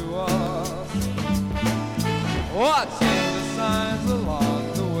new to us. Watching the signs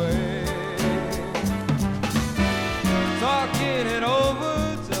along the way. Talking it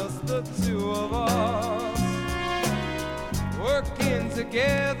over, just the two of us, working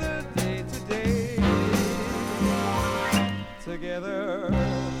together day to day, together,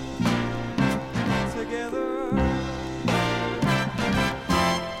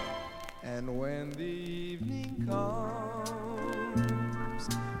 and when the evening comes,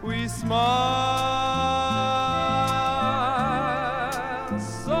 we smile.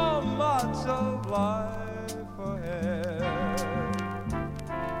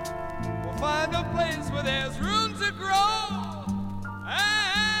 find a place where there's room to grow.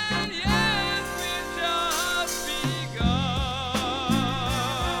 And yes, we've just begun.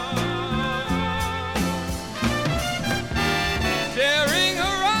 Staring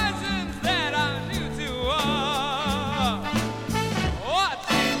horizons that are new to us.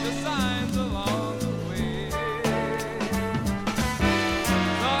 Watching the signs along the way.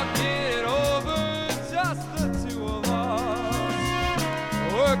 Talking it over, just the two of us.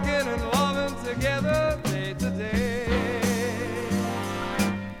 Working and loving together day to day.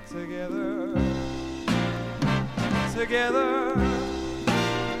 Together.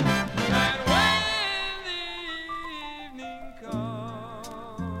 And when the evening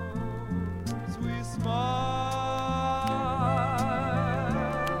comes, we smile.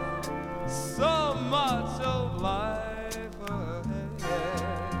 So much of life ahead.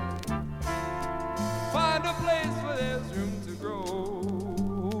 Find a place where there's room to grow.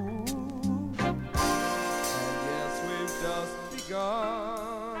 And yes, we've just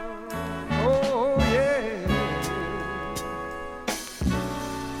begun. Oh yeah.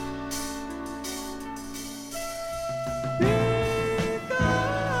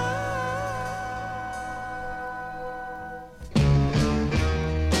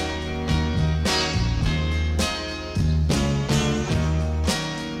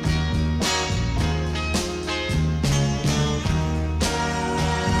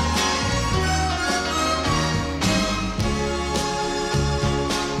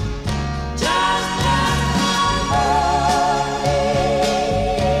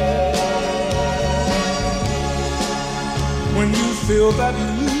 When you feel that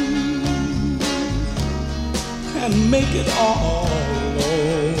you can make it all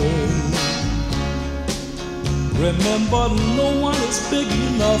alone, remember no one is big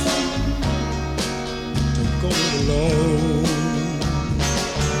enough to go it alone.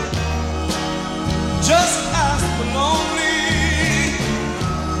 Just ask the lonely,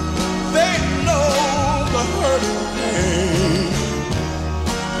 they know the hurt and pain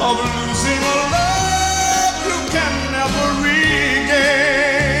of losing a love you can never regain.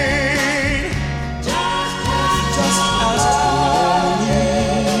 Just ask the lonely.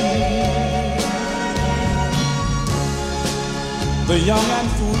 The young and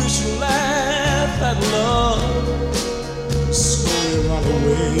foolish laugh at love, slowly run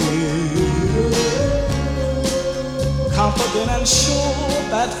away. Confident and sure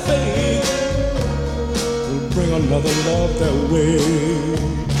that fate will bring another love their way.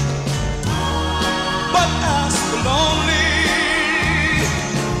 But ask the lonely,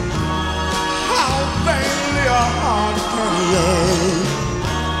 how vainly a heart can yearn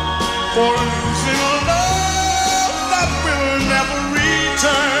for losing a love that will never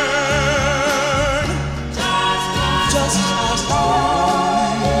return. Just ask the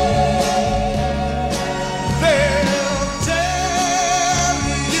lonely. They'll tell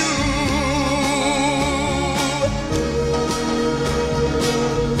you.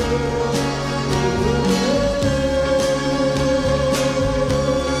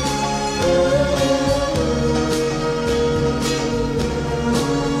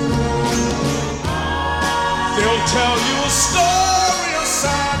 They'll tell you a story of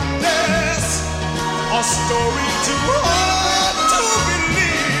sadness, a story too hard to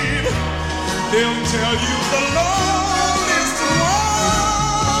believe. They'll tell you the loneliest one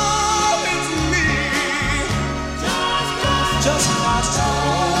is me. Just ask me.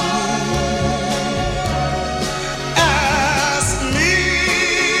 Ask me.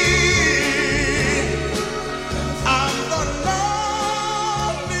 I'm the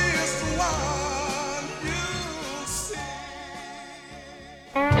loneliest one you see.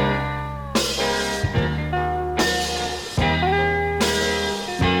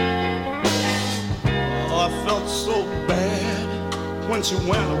 Oh, I felt so bad when she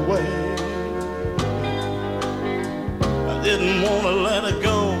went away. I didn't want to let her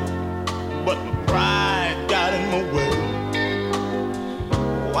go, but my pride got in my way.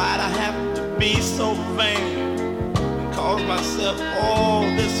 Why'd I have to be so vain and cause myself all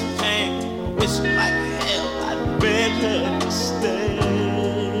this pain? I wish like hell I'd beg her to stay.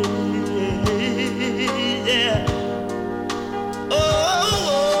 Yeah.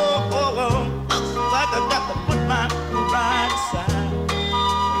 Looks like I got to put my pride aside.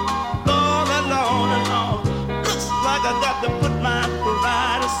 All alone and all. Looks like I got to put my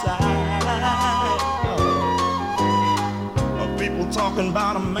pride aside. People talking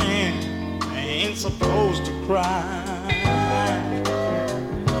about a man, they ain't supposed to cry.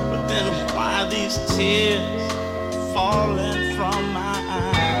 But then why these tears falling from my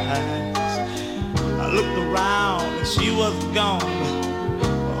eyes? I looked around and she was gone.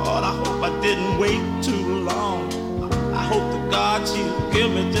 Lord, I hope I didn't wait too long. I hope to God she'll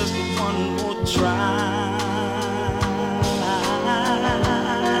give me just one more try.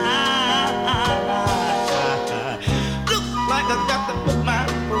 Looks like I got to put my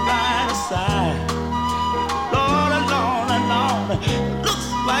pride aside. Lord, Lord, Lord, looks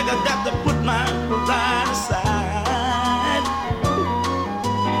like I got to put my pride aside.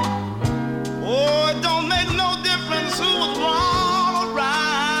 Oh, it don't make no difference who was wrong or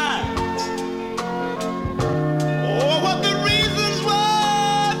right. Oh, what the reasons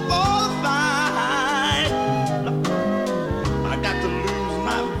were for the fight. I got to lose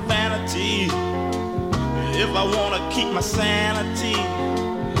my vanity if I want to keep my sanity.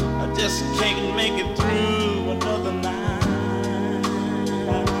 I just can't make it through another night.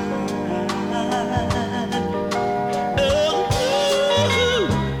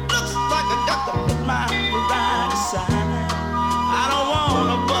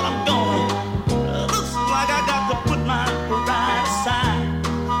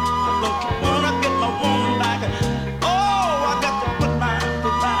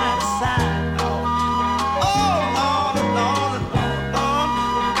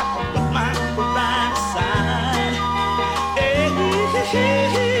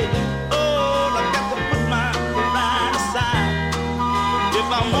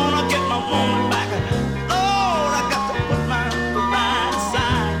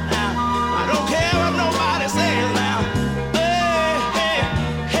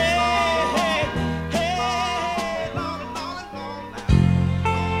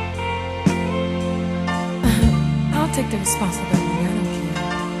 Take the responsibility. I don't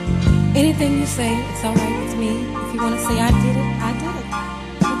care. Anything you say, it's all right with me. If you want to say I did it, I did it.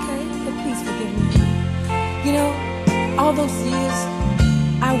 Okay? But please forgive me. You know, all those years,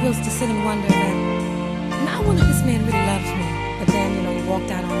 I was to sit and wonder that, now I wonder if this man really loves me. But then, you know, he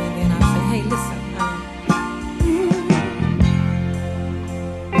walked out on me and then I said, hey, listen.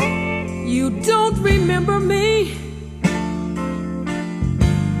 You don't remember me,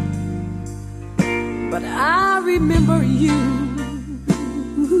 but I remember you.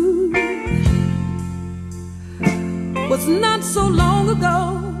 Was not so long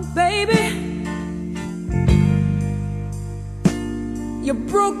ago, baby. You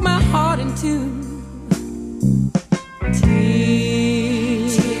broke my heart in two.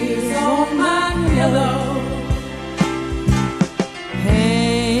 Tears on my pillow.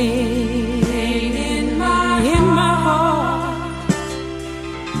 Pain in my heart.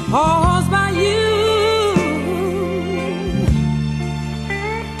 Caused by you.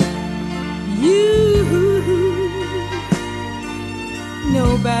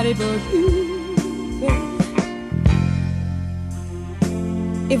 Nobody but you.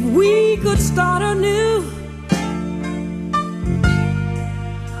 If we could start anew,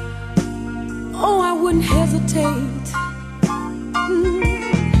 oh, I wouldn't hesitate.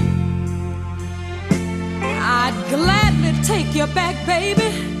 I'd gladly take you back,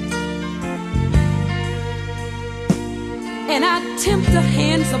 baby, and I'd tempt the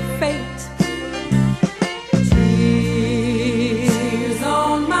hands of fate.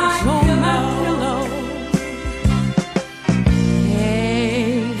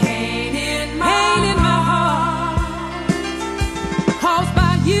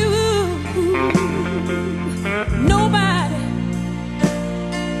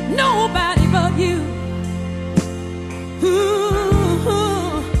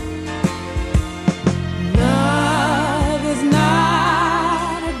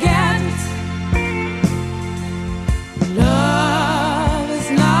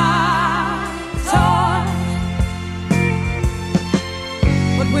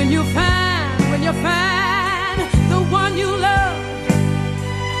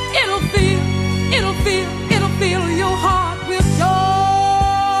 It'll fill your heart with joy.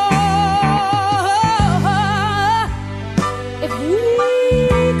 If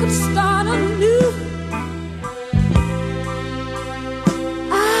we could start anew,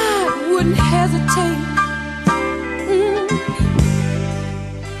 I wouldn't hesitate.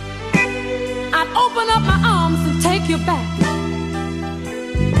 I'd open up my arms and take you back,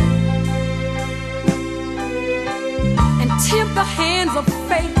 and tempt the hands of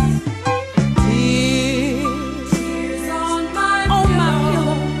fate. Tears on my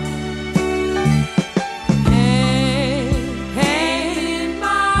pillow. Pain in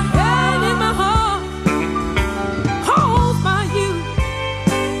my heart. Caused by you.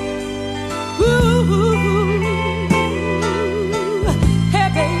 Ooh. Hey,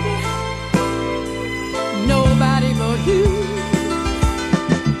 baby. Nobody but you.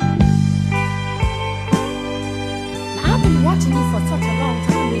 Now, I've been watching you for such a long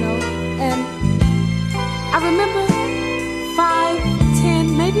time.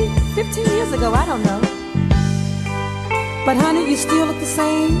 15 years ago, I don't know. But honey, you still look the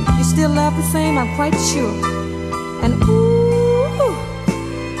same. You still love the same, I'm quite sure. And ooh,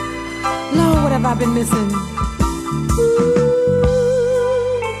 Lord, what have I been missing?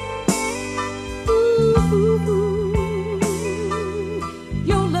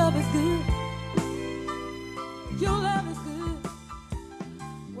 Your love is good. Your love is good.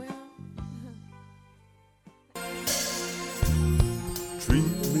 Well,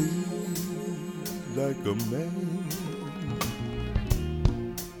 treat me like a man,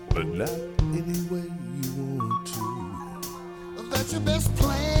 but not any way you want to. That's your best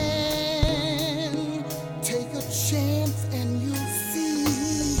plan. Take a chance and you'll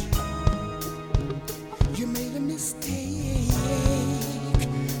see you made a mistake.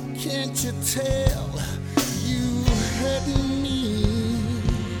 Can't you tell you hurt me?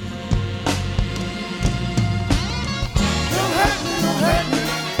 Don't hurt me, don't hurt me.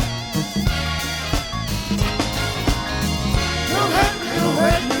 Don't hurt me, don't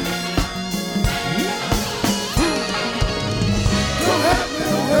hurt me. Don't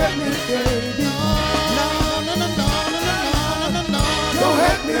hurt me, baby. No, no, no, no, no, no, no, no. Don't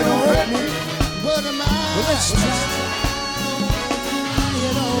hurt me, don't hurt me. But am I? Let's try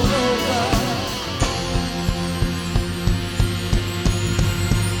it all over.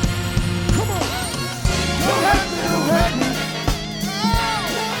 Come on. Don't hurt me, don't hurt me.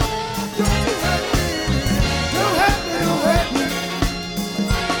 Don't you hurt me. Don't hurt me, don't hurt me.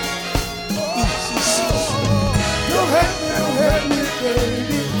 Don't hurt me, don't hurt me,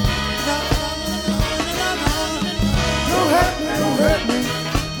 baby. Don't hurt me, don't hurt me.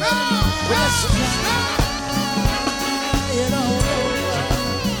 Let's try it all over.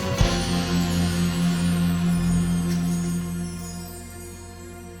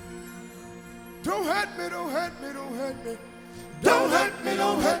 Don't hurt me, don't hurt me, don't hurt me. Don't hurt me,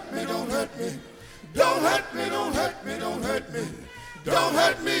 don't hurt me, don't hurt me. Don't hurt me, don't hurt me, don't hurt me. Don't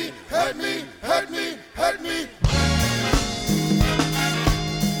hurt me, hurt me, hurt me, hurt me.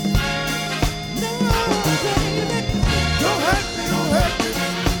 No, baby. Don't hurt me, don't hurt me.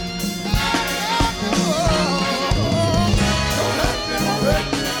 Don't hurt me, don't hurt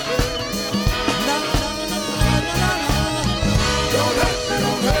me. No, no, no, no, no, no. Don't hurt me,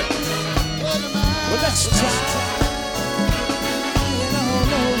 don't hurt me. Well, let's try it all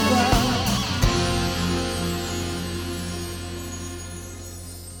over.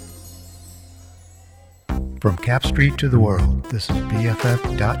 From Cap Street to the world, this is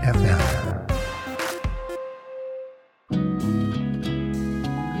BFF.FM.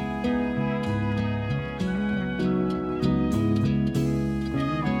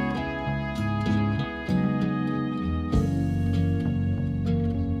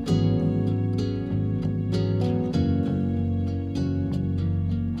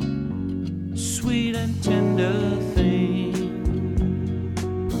 Sweet and tender things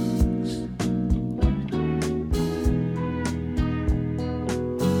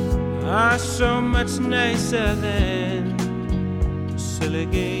are so much nicer than silly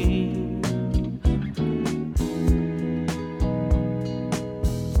games.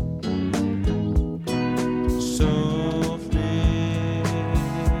 Softness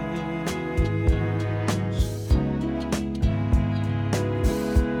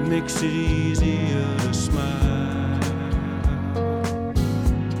makes it easier to smile.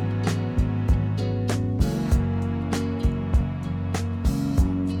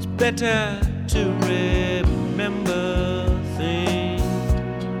 It's better to remember things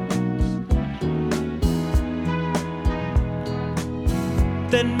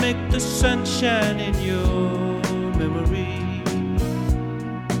than make the sunshine in your memory.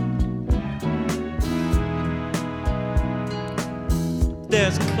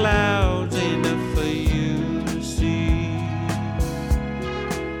 There's clouds enough for you to see.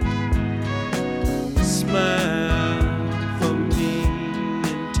 Smile for me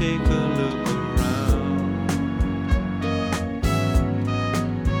and take a look around.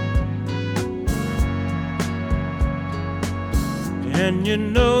 And you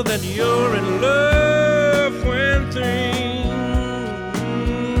know that you're in love when things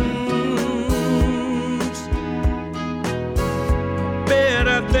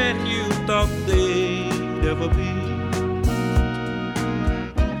better than you thought they'd ever be.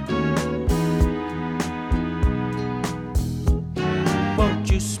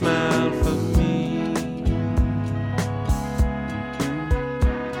 Won't you smile for me?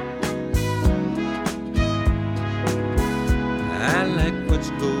 I like what's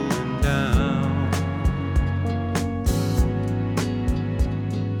going down.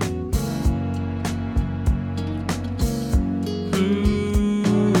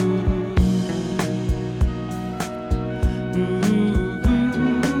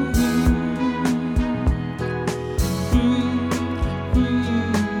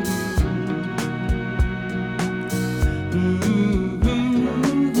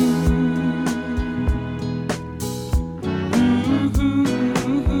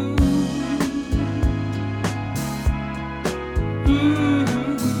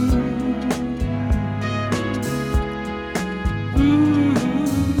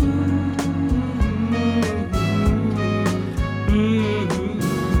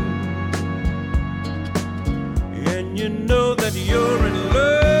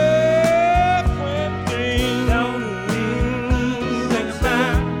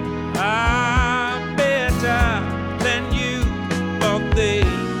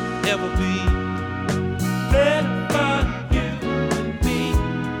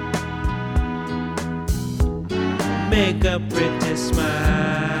 make a pretty smile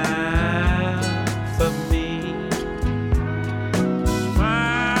for me.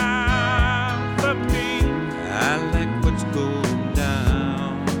 Smile for me. I like what's going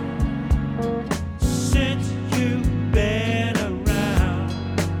down since you've been around.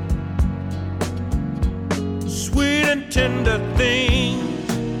 Sweet and tender things,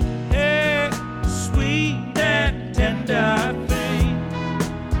 yeah, sweet and tender things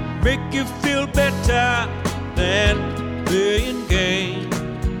make you feel better than playing games,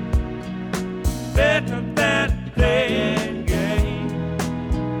 better than playing games.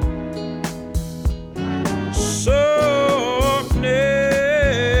 Softness,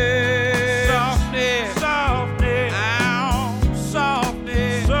 softness, softness, ow,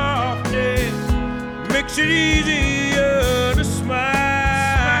 softness, softness makes it easier to smile.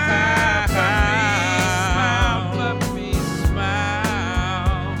 Smile for me,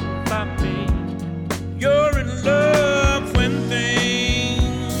 smile for me. You're in love when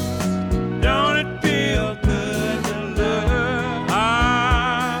things don't it feel good to love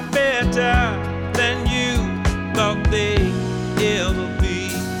are better than you thought they ever be.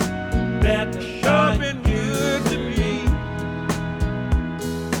 Better sure been good to me.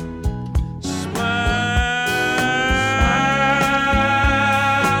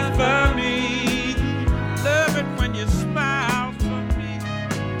 Smile for me. Love it when you smile for me.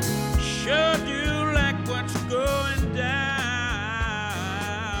 Sure do like what's going down.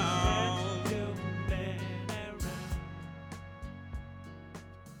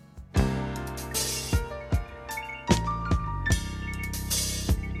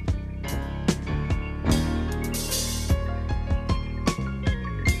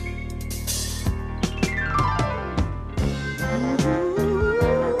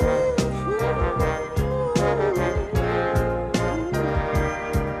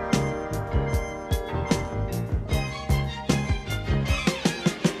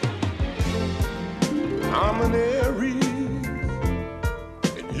 I'm an Aries,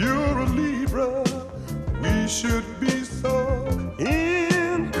 and you're a Libra. We should be so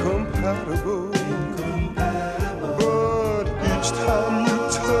incompatible. But each time you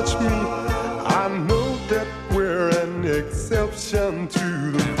touch me, I know that we're an exception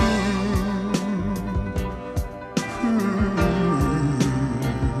to the rule.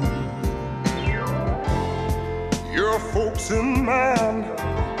 Your folks and mine,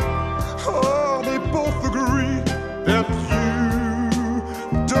 oh, they both agree that you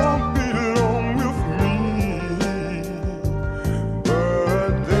don't belong with me.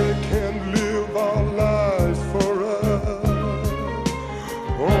 But they can't live our lives for us.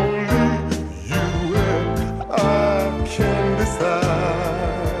 Only you and I can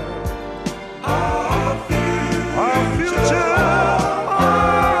decide. Our future,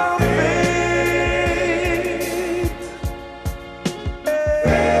 our fate.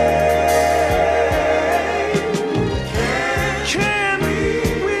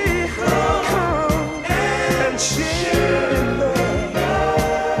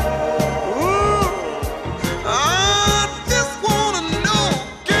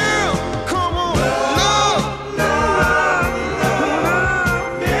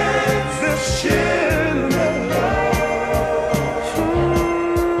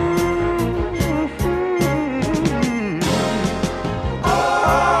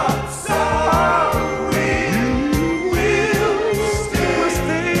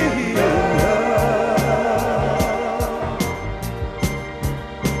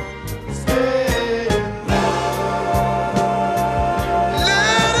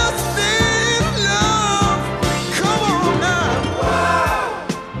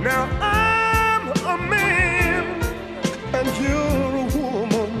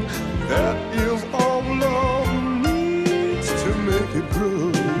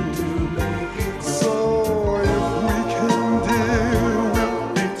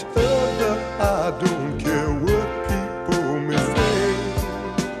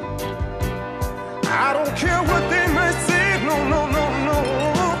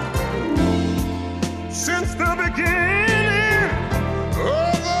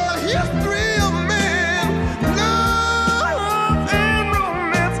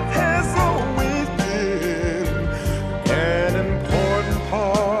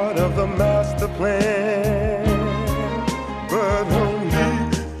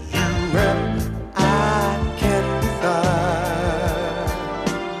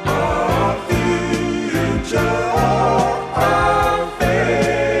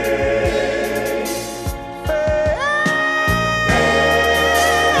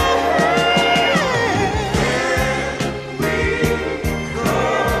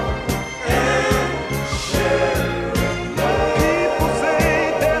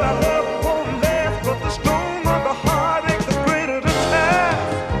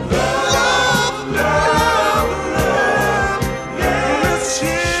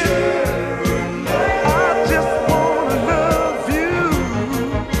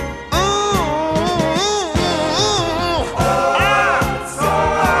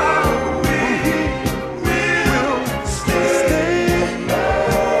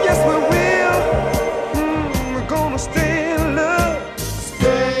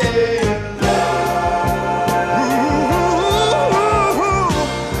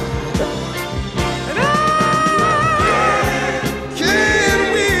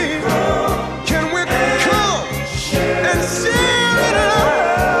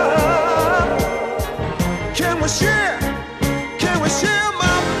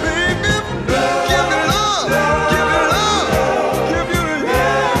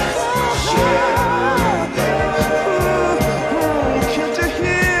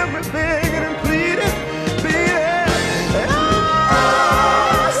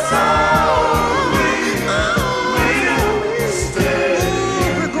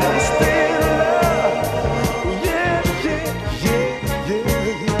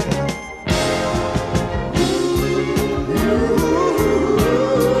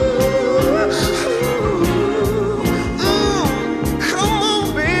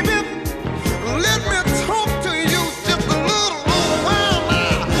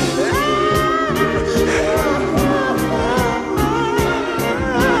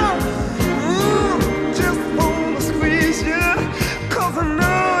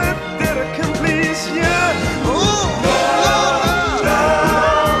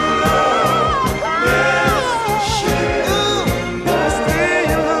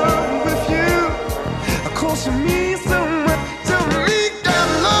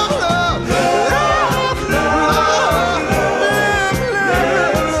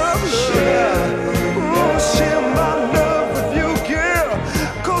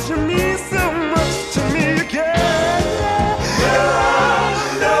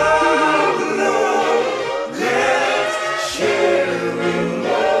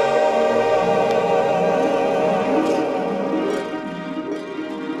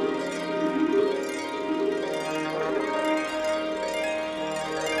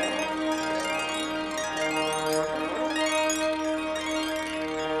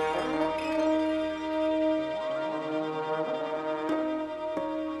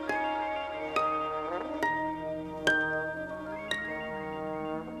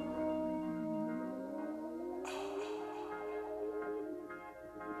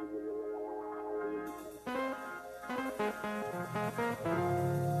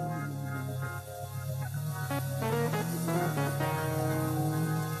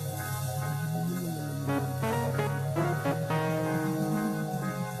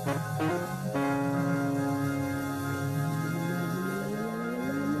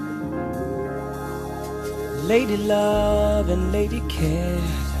 Lady love and lady cared,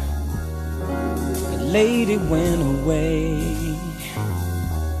 but lady went away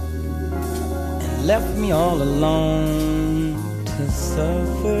and left me all alone to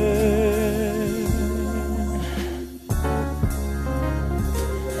suffer.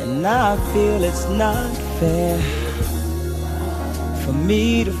 And now I feel it's not fair for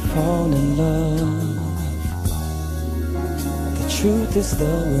me to fall in love. The truth is the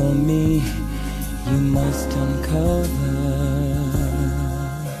real me you must uncover.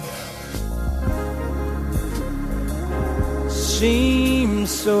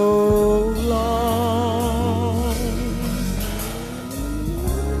 Seems so long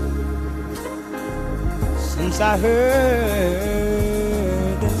since I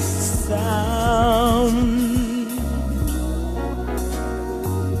heard the sound.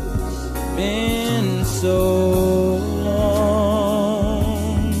 It's been so long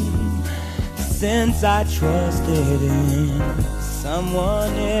since I trusted in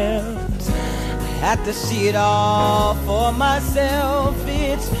someone else. I had to see it all for myself.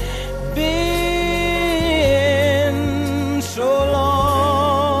 It's been so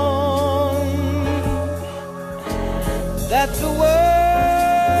long that the world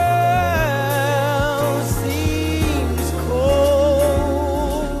seems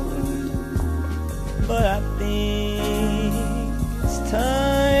cold, but I think it's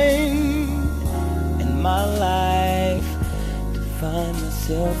time in my life to find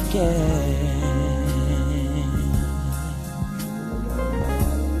myself again.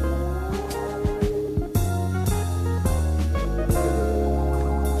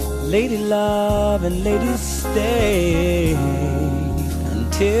 Lady love and lady stay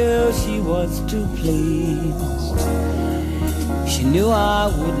until she was too pleased. She knew I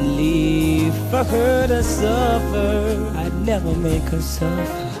wouldn't leave for her to suffer. I'd never make her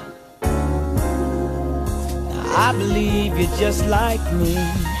suffer. Now I believe you're just like me,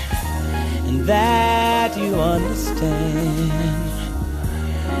 and that you understand.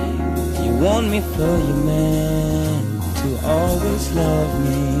 You want me for your man to always love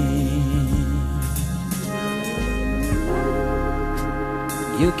me.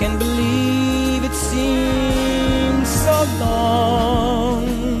 You can believe it seems so long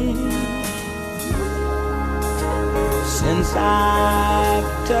since I've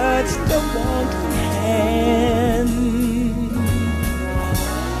touched a wanting hand.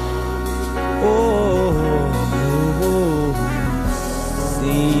 Oh,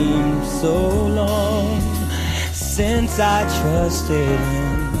 seems so long since I trusted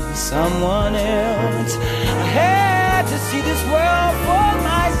in someone else. I had to see this world for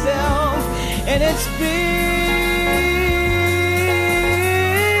myself, and it's been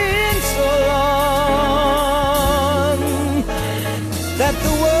so long that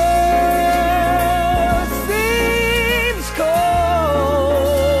the world seems cold.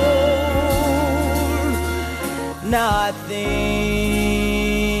 Now I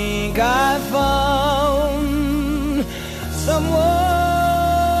think I found someone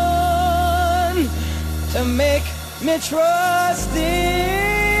to make me trust in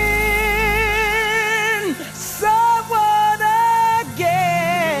someone again.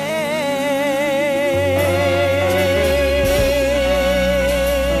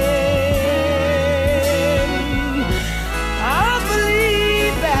 I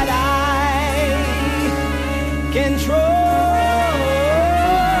believe that I can trust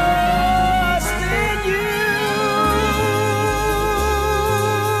in you.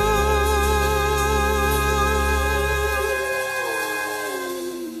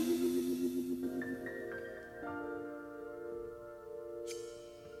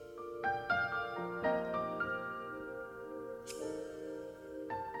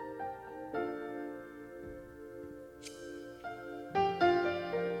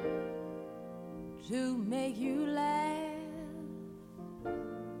 To make you laugh,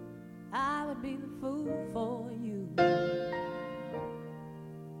 I would be the fool for you.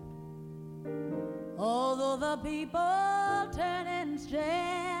 Although the people turn and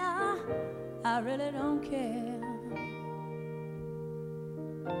stare, I really don't care.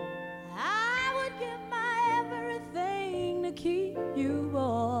 I would give my everything to keep you,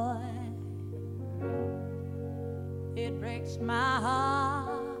 boy. It breaks my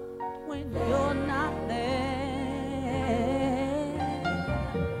heart when you're not there.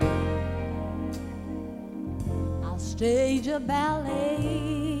 I'll stage a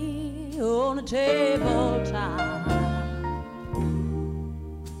ballet on a tabletop,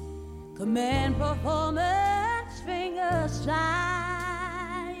 command performance, finger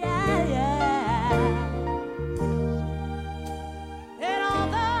style, yeah, yeah. And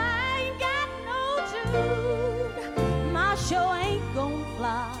although I ain't got no tune,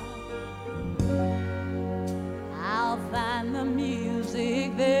 fly. I'll find the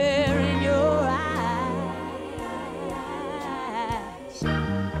music there in your eyes.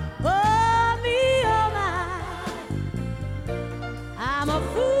 Oh, me, oh, my, I'm a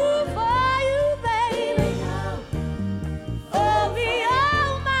fool for you, baby. Oh, me,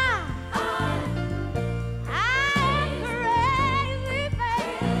 oh, my, I'm crazy,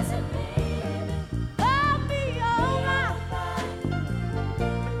 baby. Oh, me, oh, my,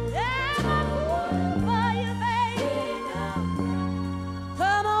 I'm a fool for you, baby.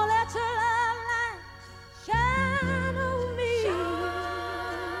 Come on, let your love light shine on me.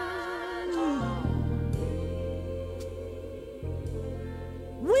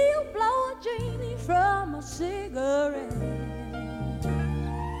 We'll blow a genie from a cigarette,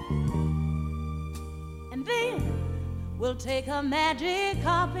 and then we'll take a magic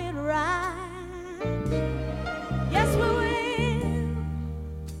carpet ride. Yes, we will.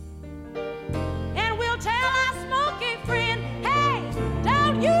 And we'll tell our smoky friend, hey,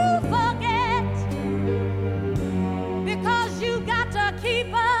 don't you forget, because you got to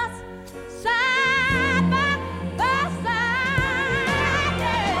keep us side by side.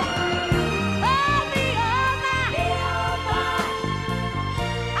 Yeah. Oh, me, oh, my,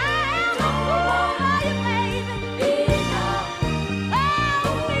 I am a fool for you, baby. Oh,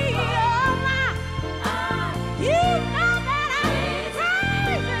 me, oh, my, you know that I'm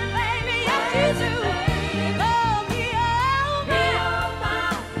crazy, baby. Yes, you do. Oh, me, oh, my,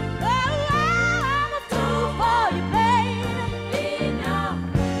 oh, I'm a fool for you, baby.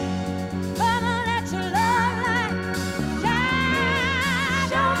 Come on, let your love light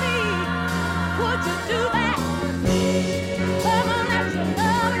shine on me. Would you do that? Come on, let your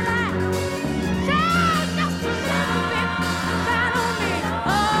love light shine just a little bit. Shine on me.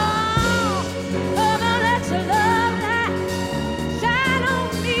 Oh, come on, let your love light shine on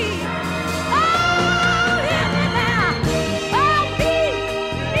me. Oh, hear me now. Oh, me,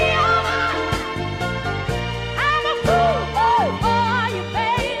 oh, my, I'm a fool for you,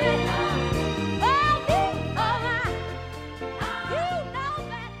 baby. Oh, me, oh, my, you know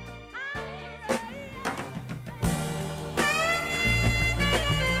that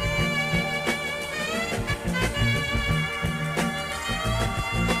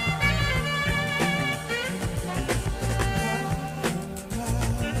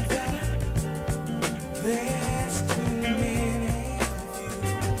There's too many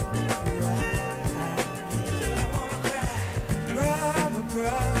brother,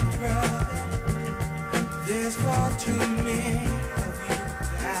 brother. There's far too many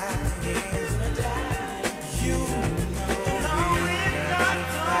of you dying. You know we've got to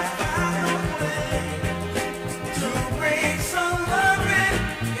find a way to bring some love in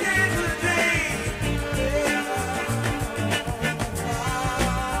here today.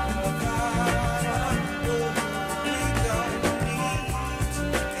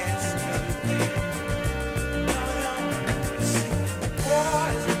 War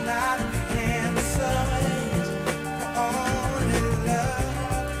is not the answer. Only love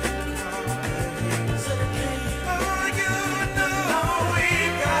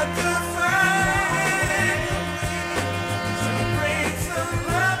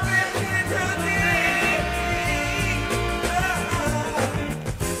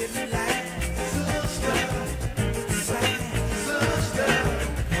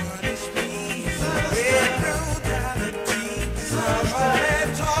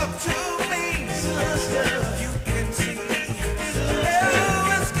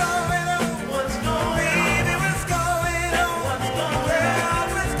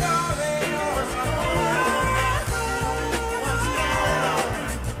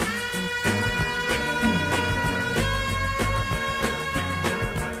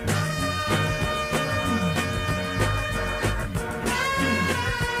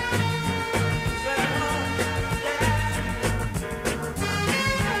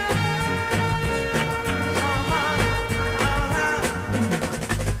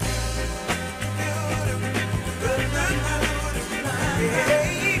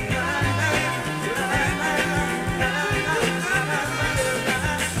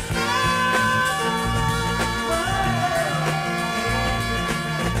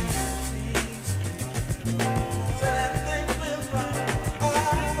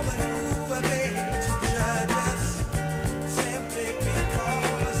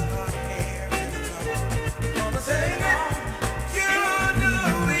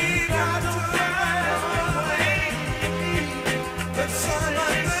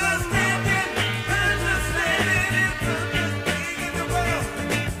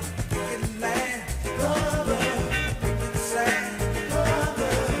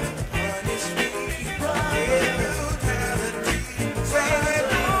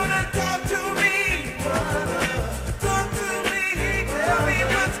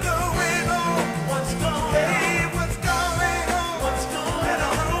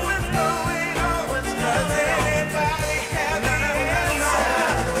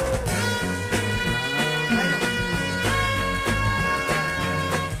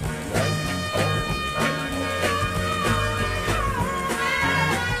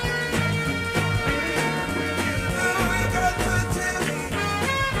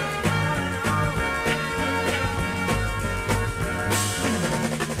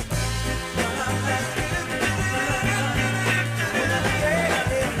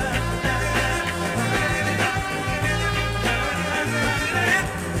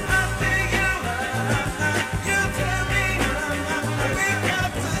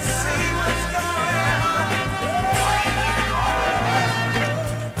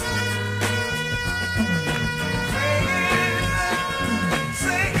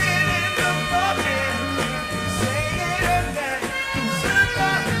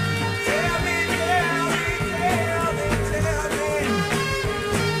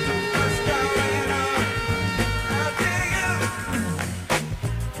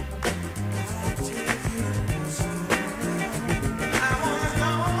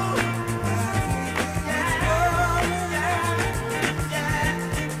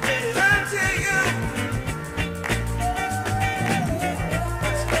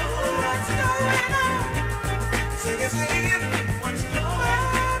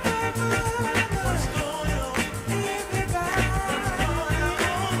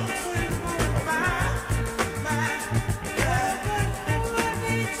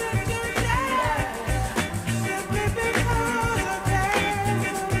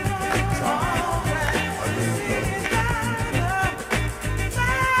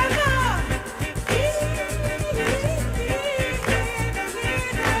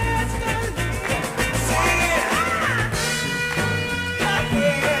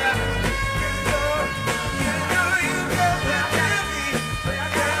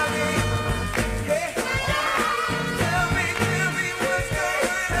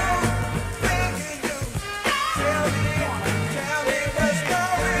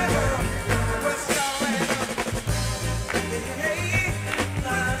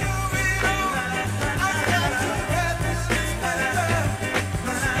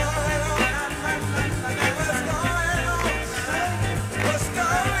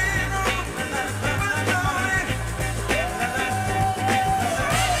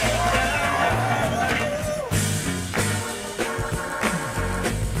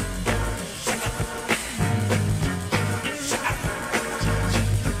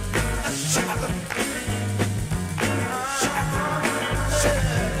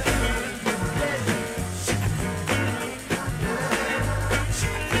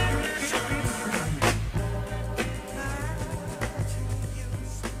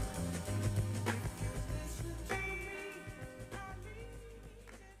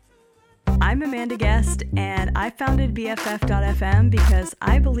I'm Amanda Guest, and I founded BFF.FM because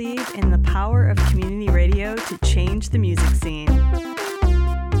I believe in the power of community radio to change the music scene.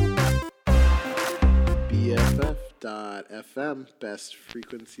 BFF.FM, best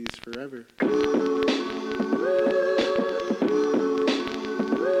frequencies forever.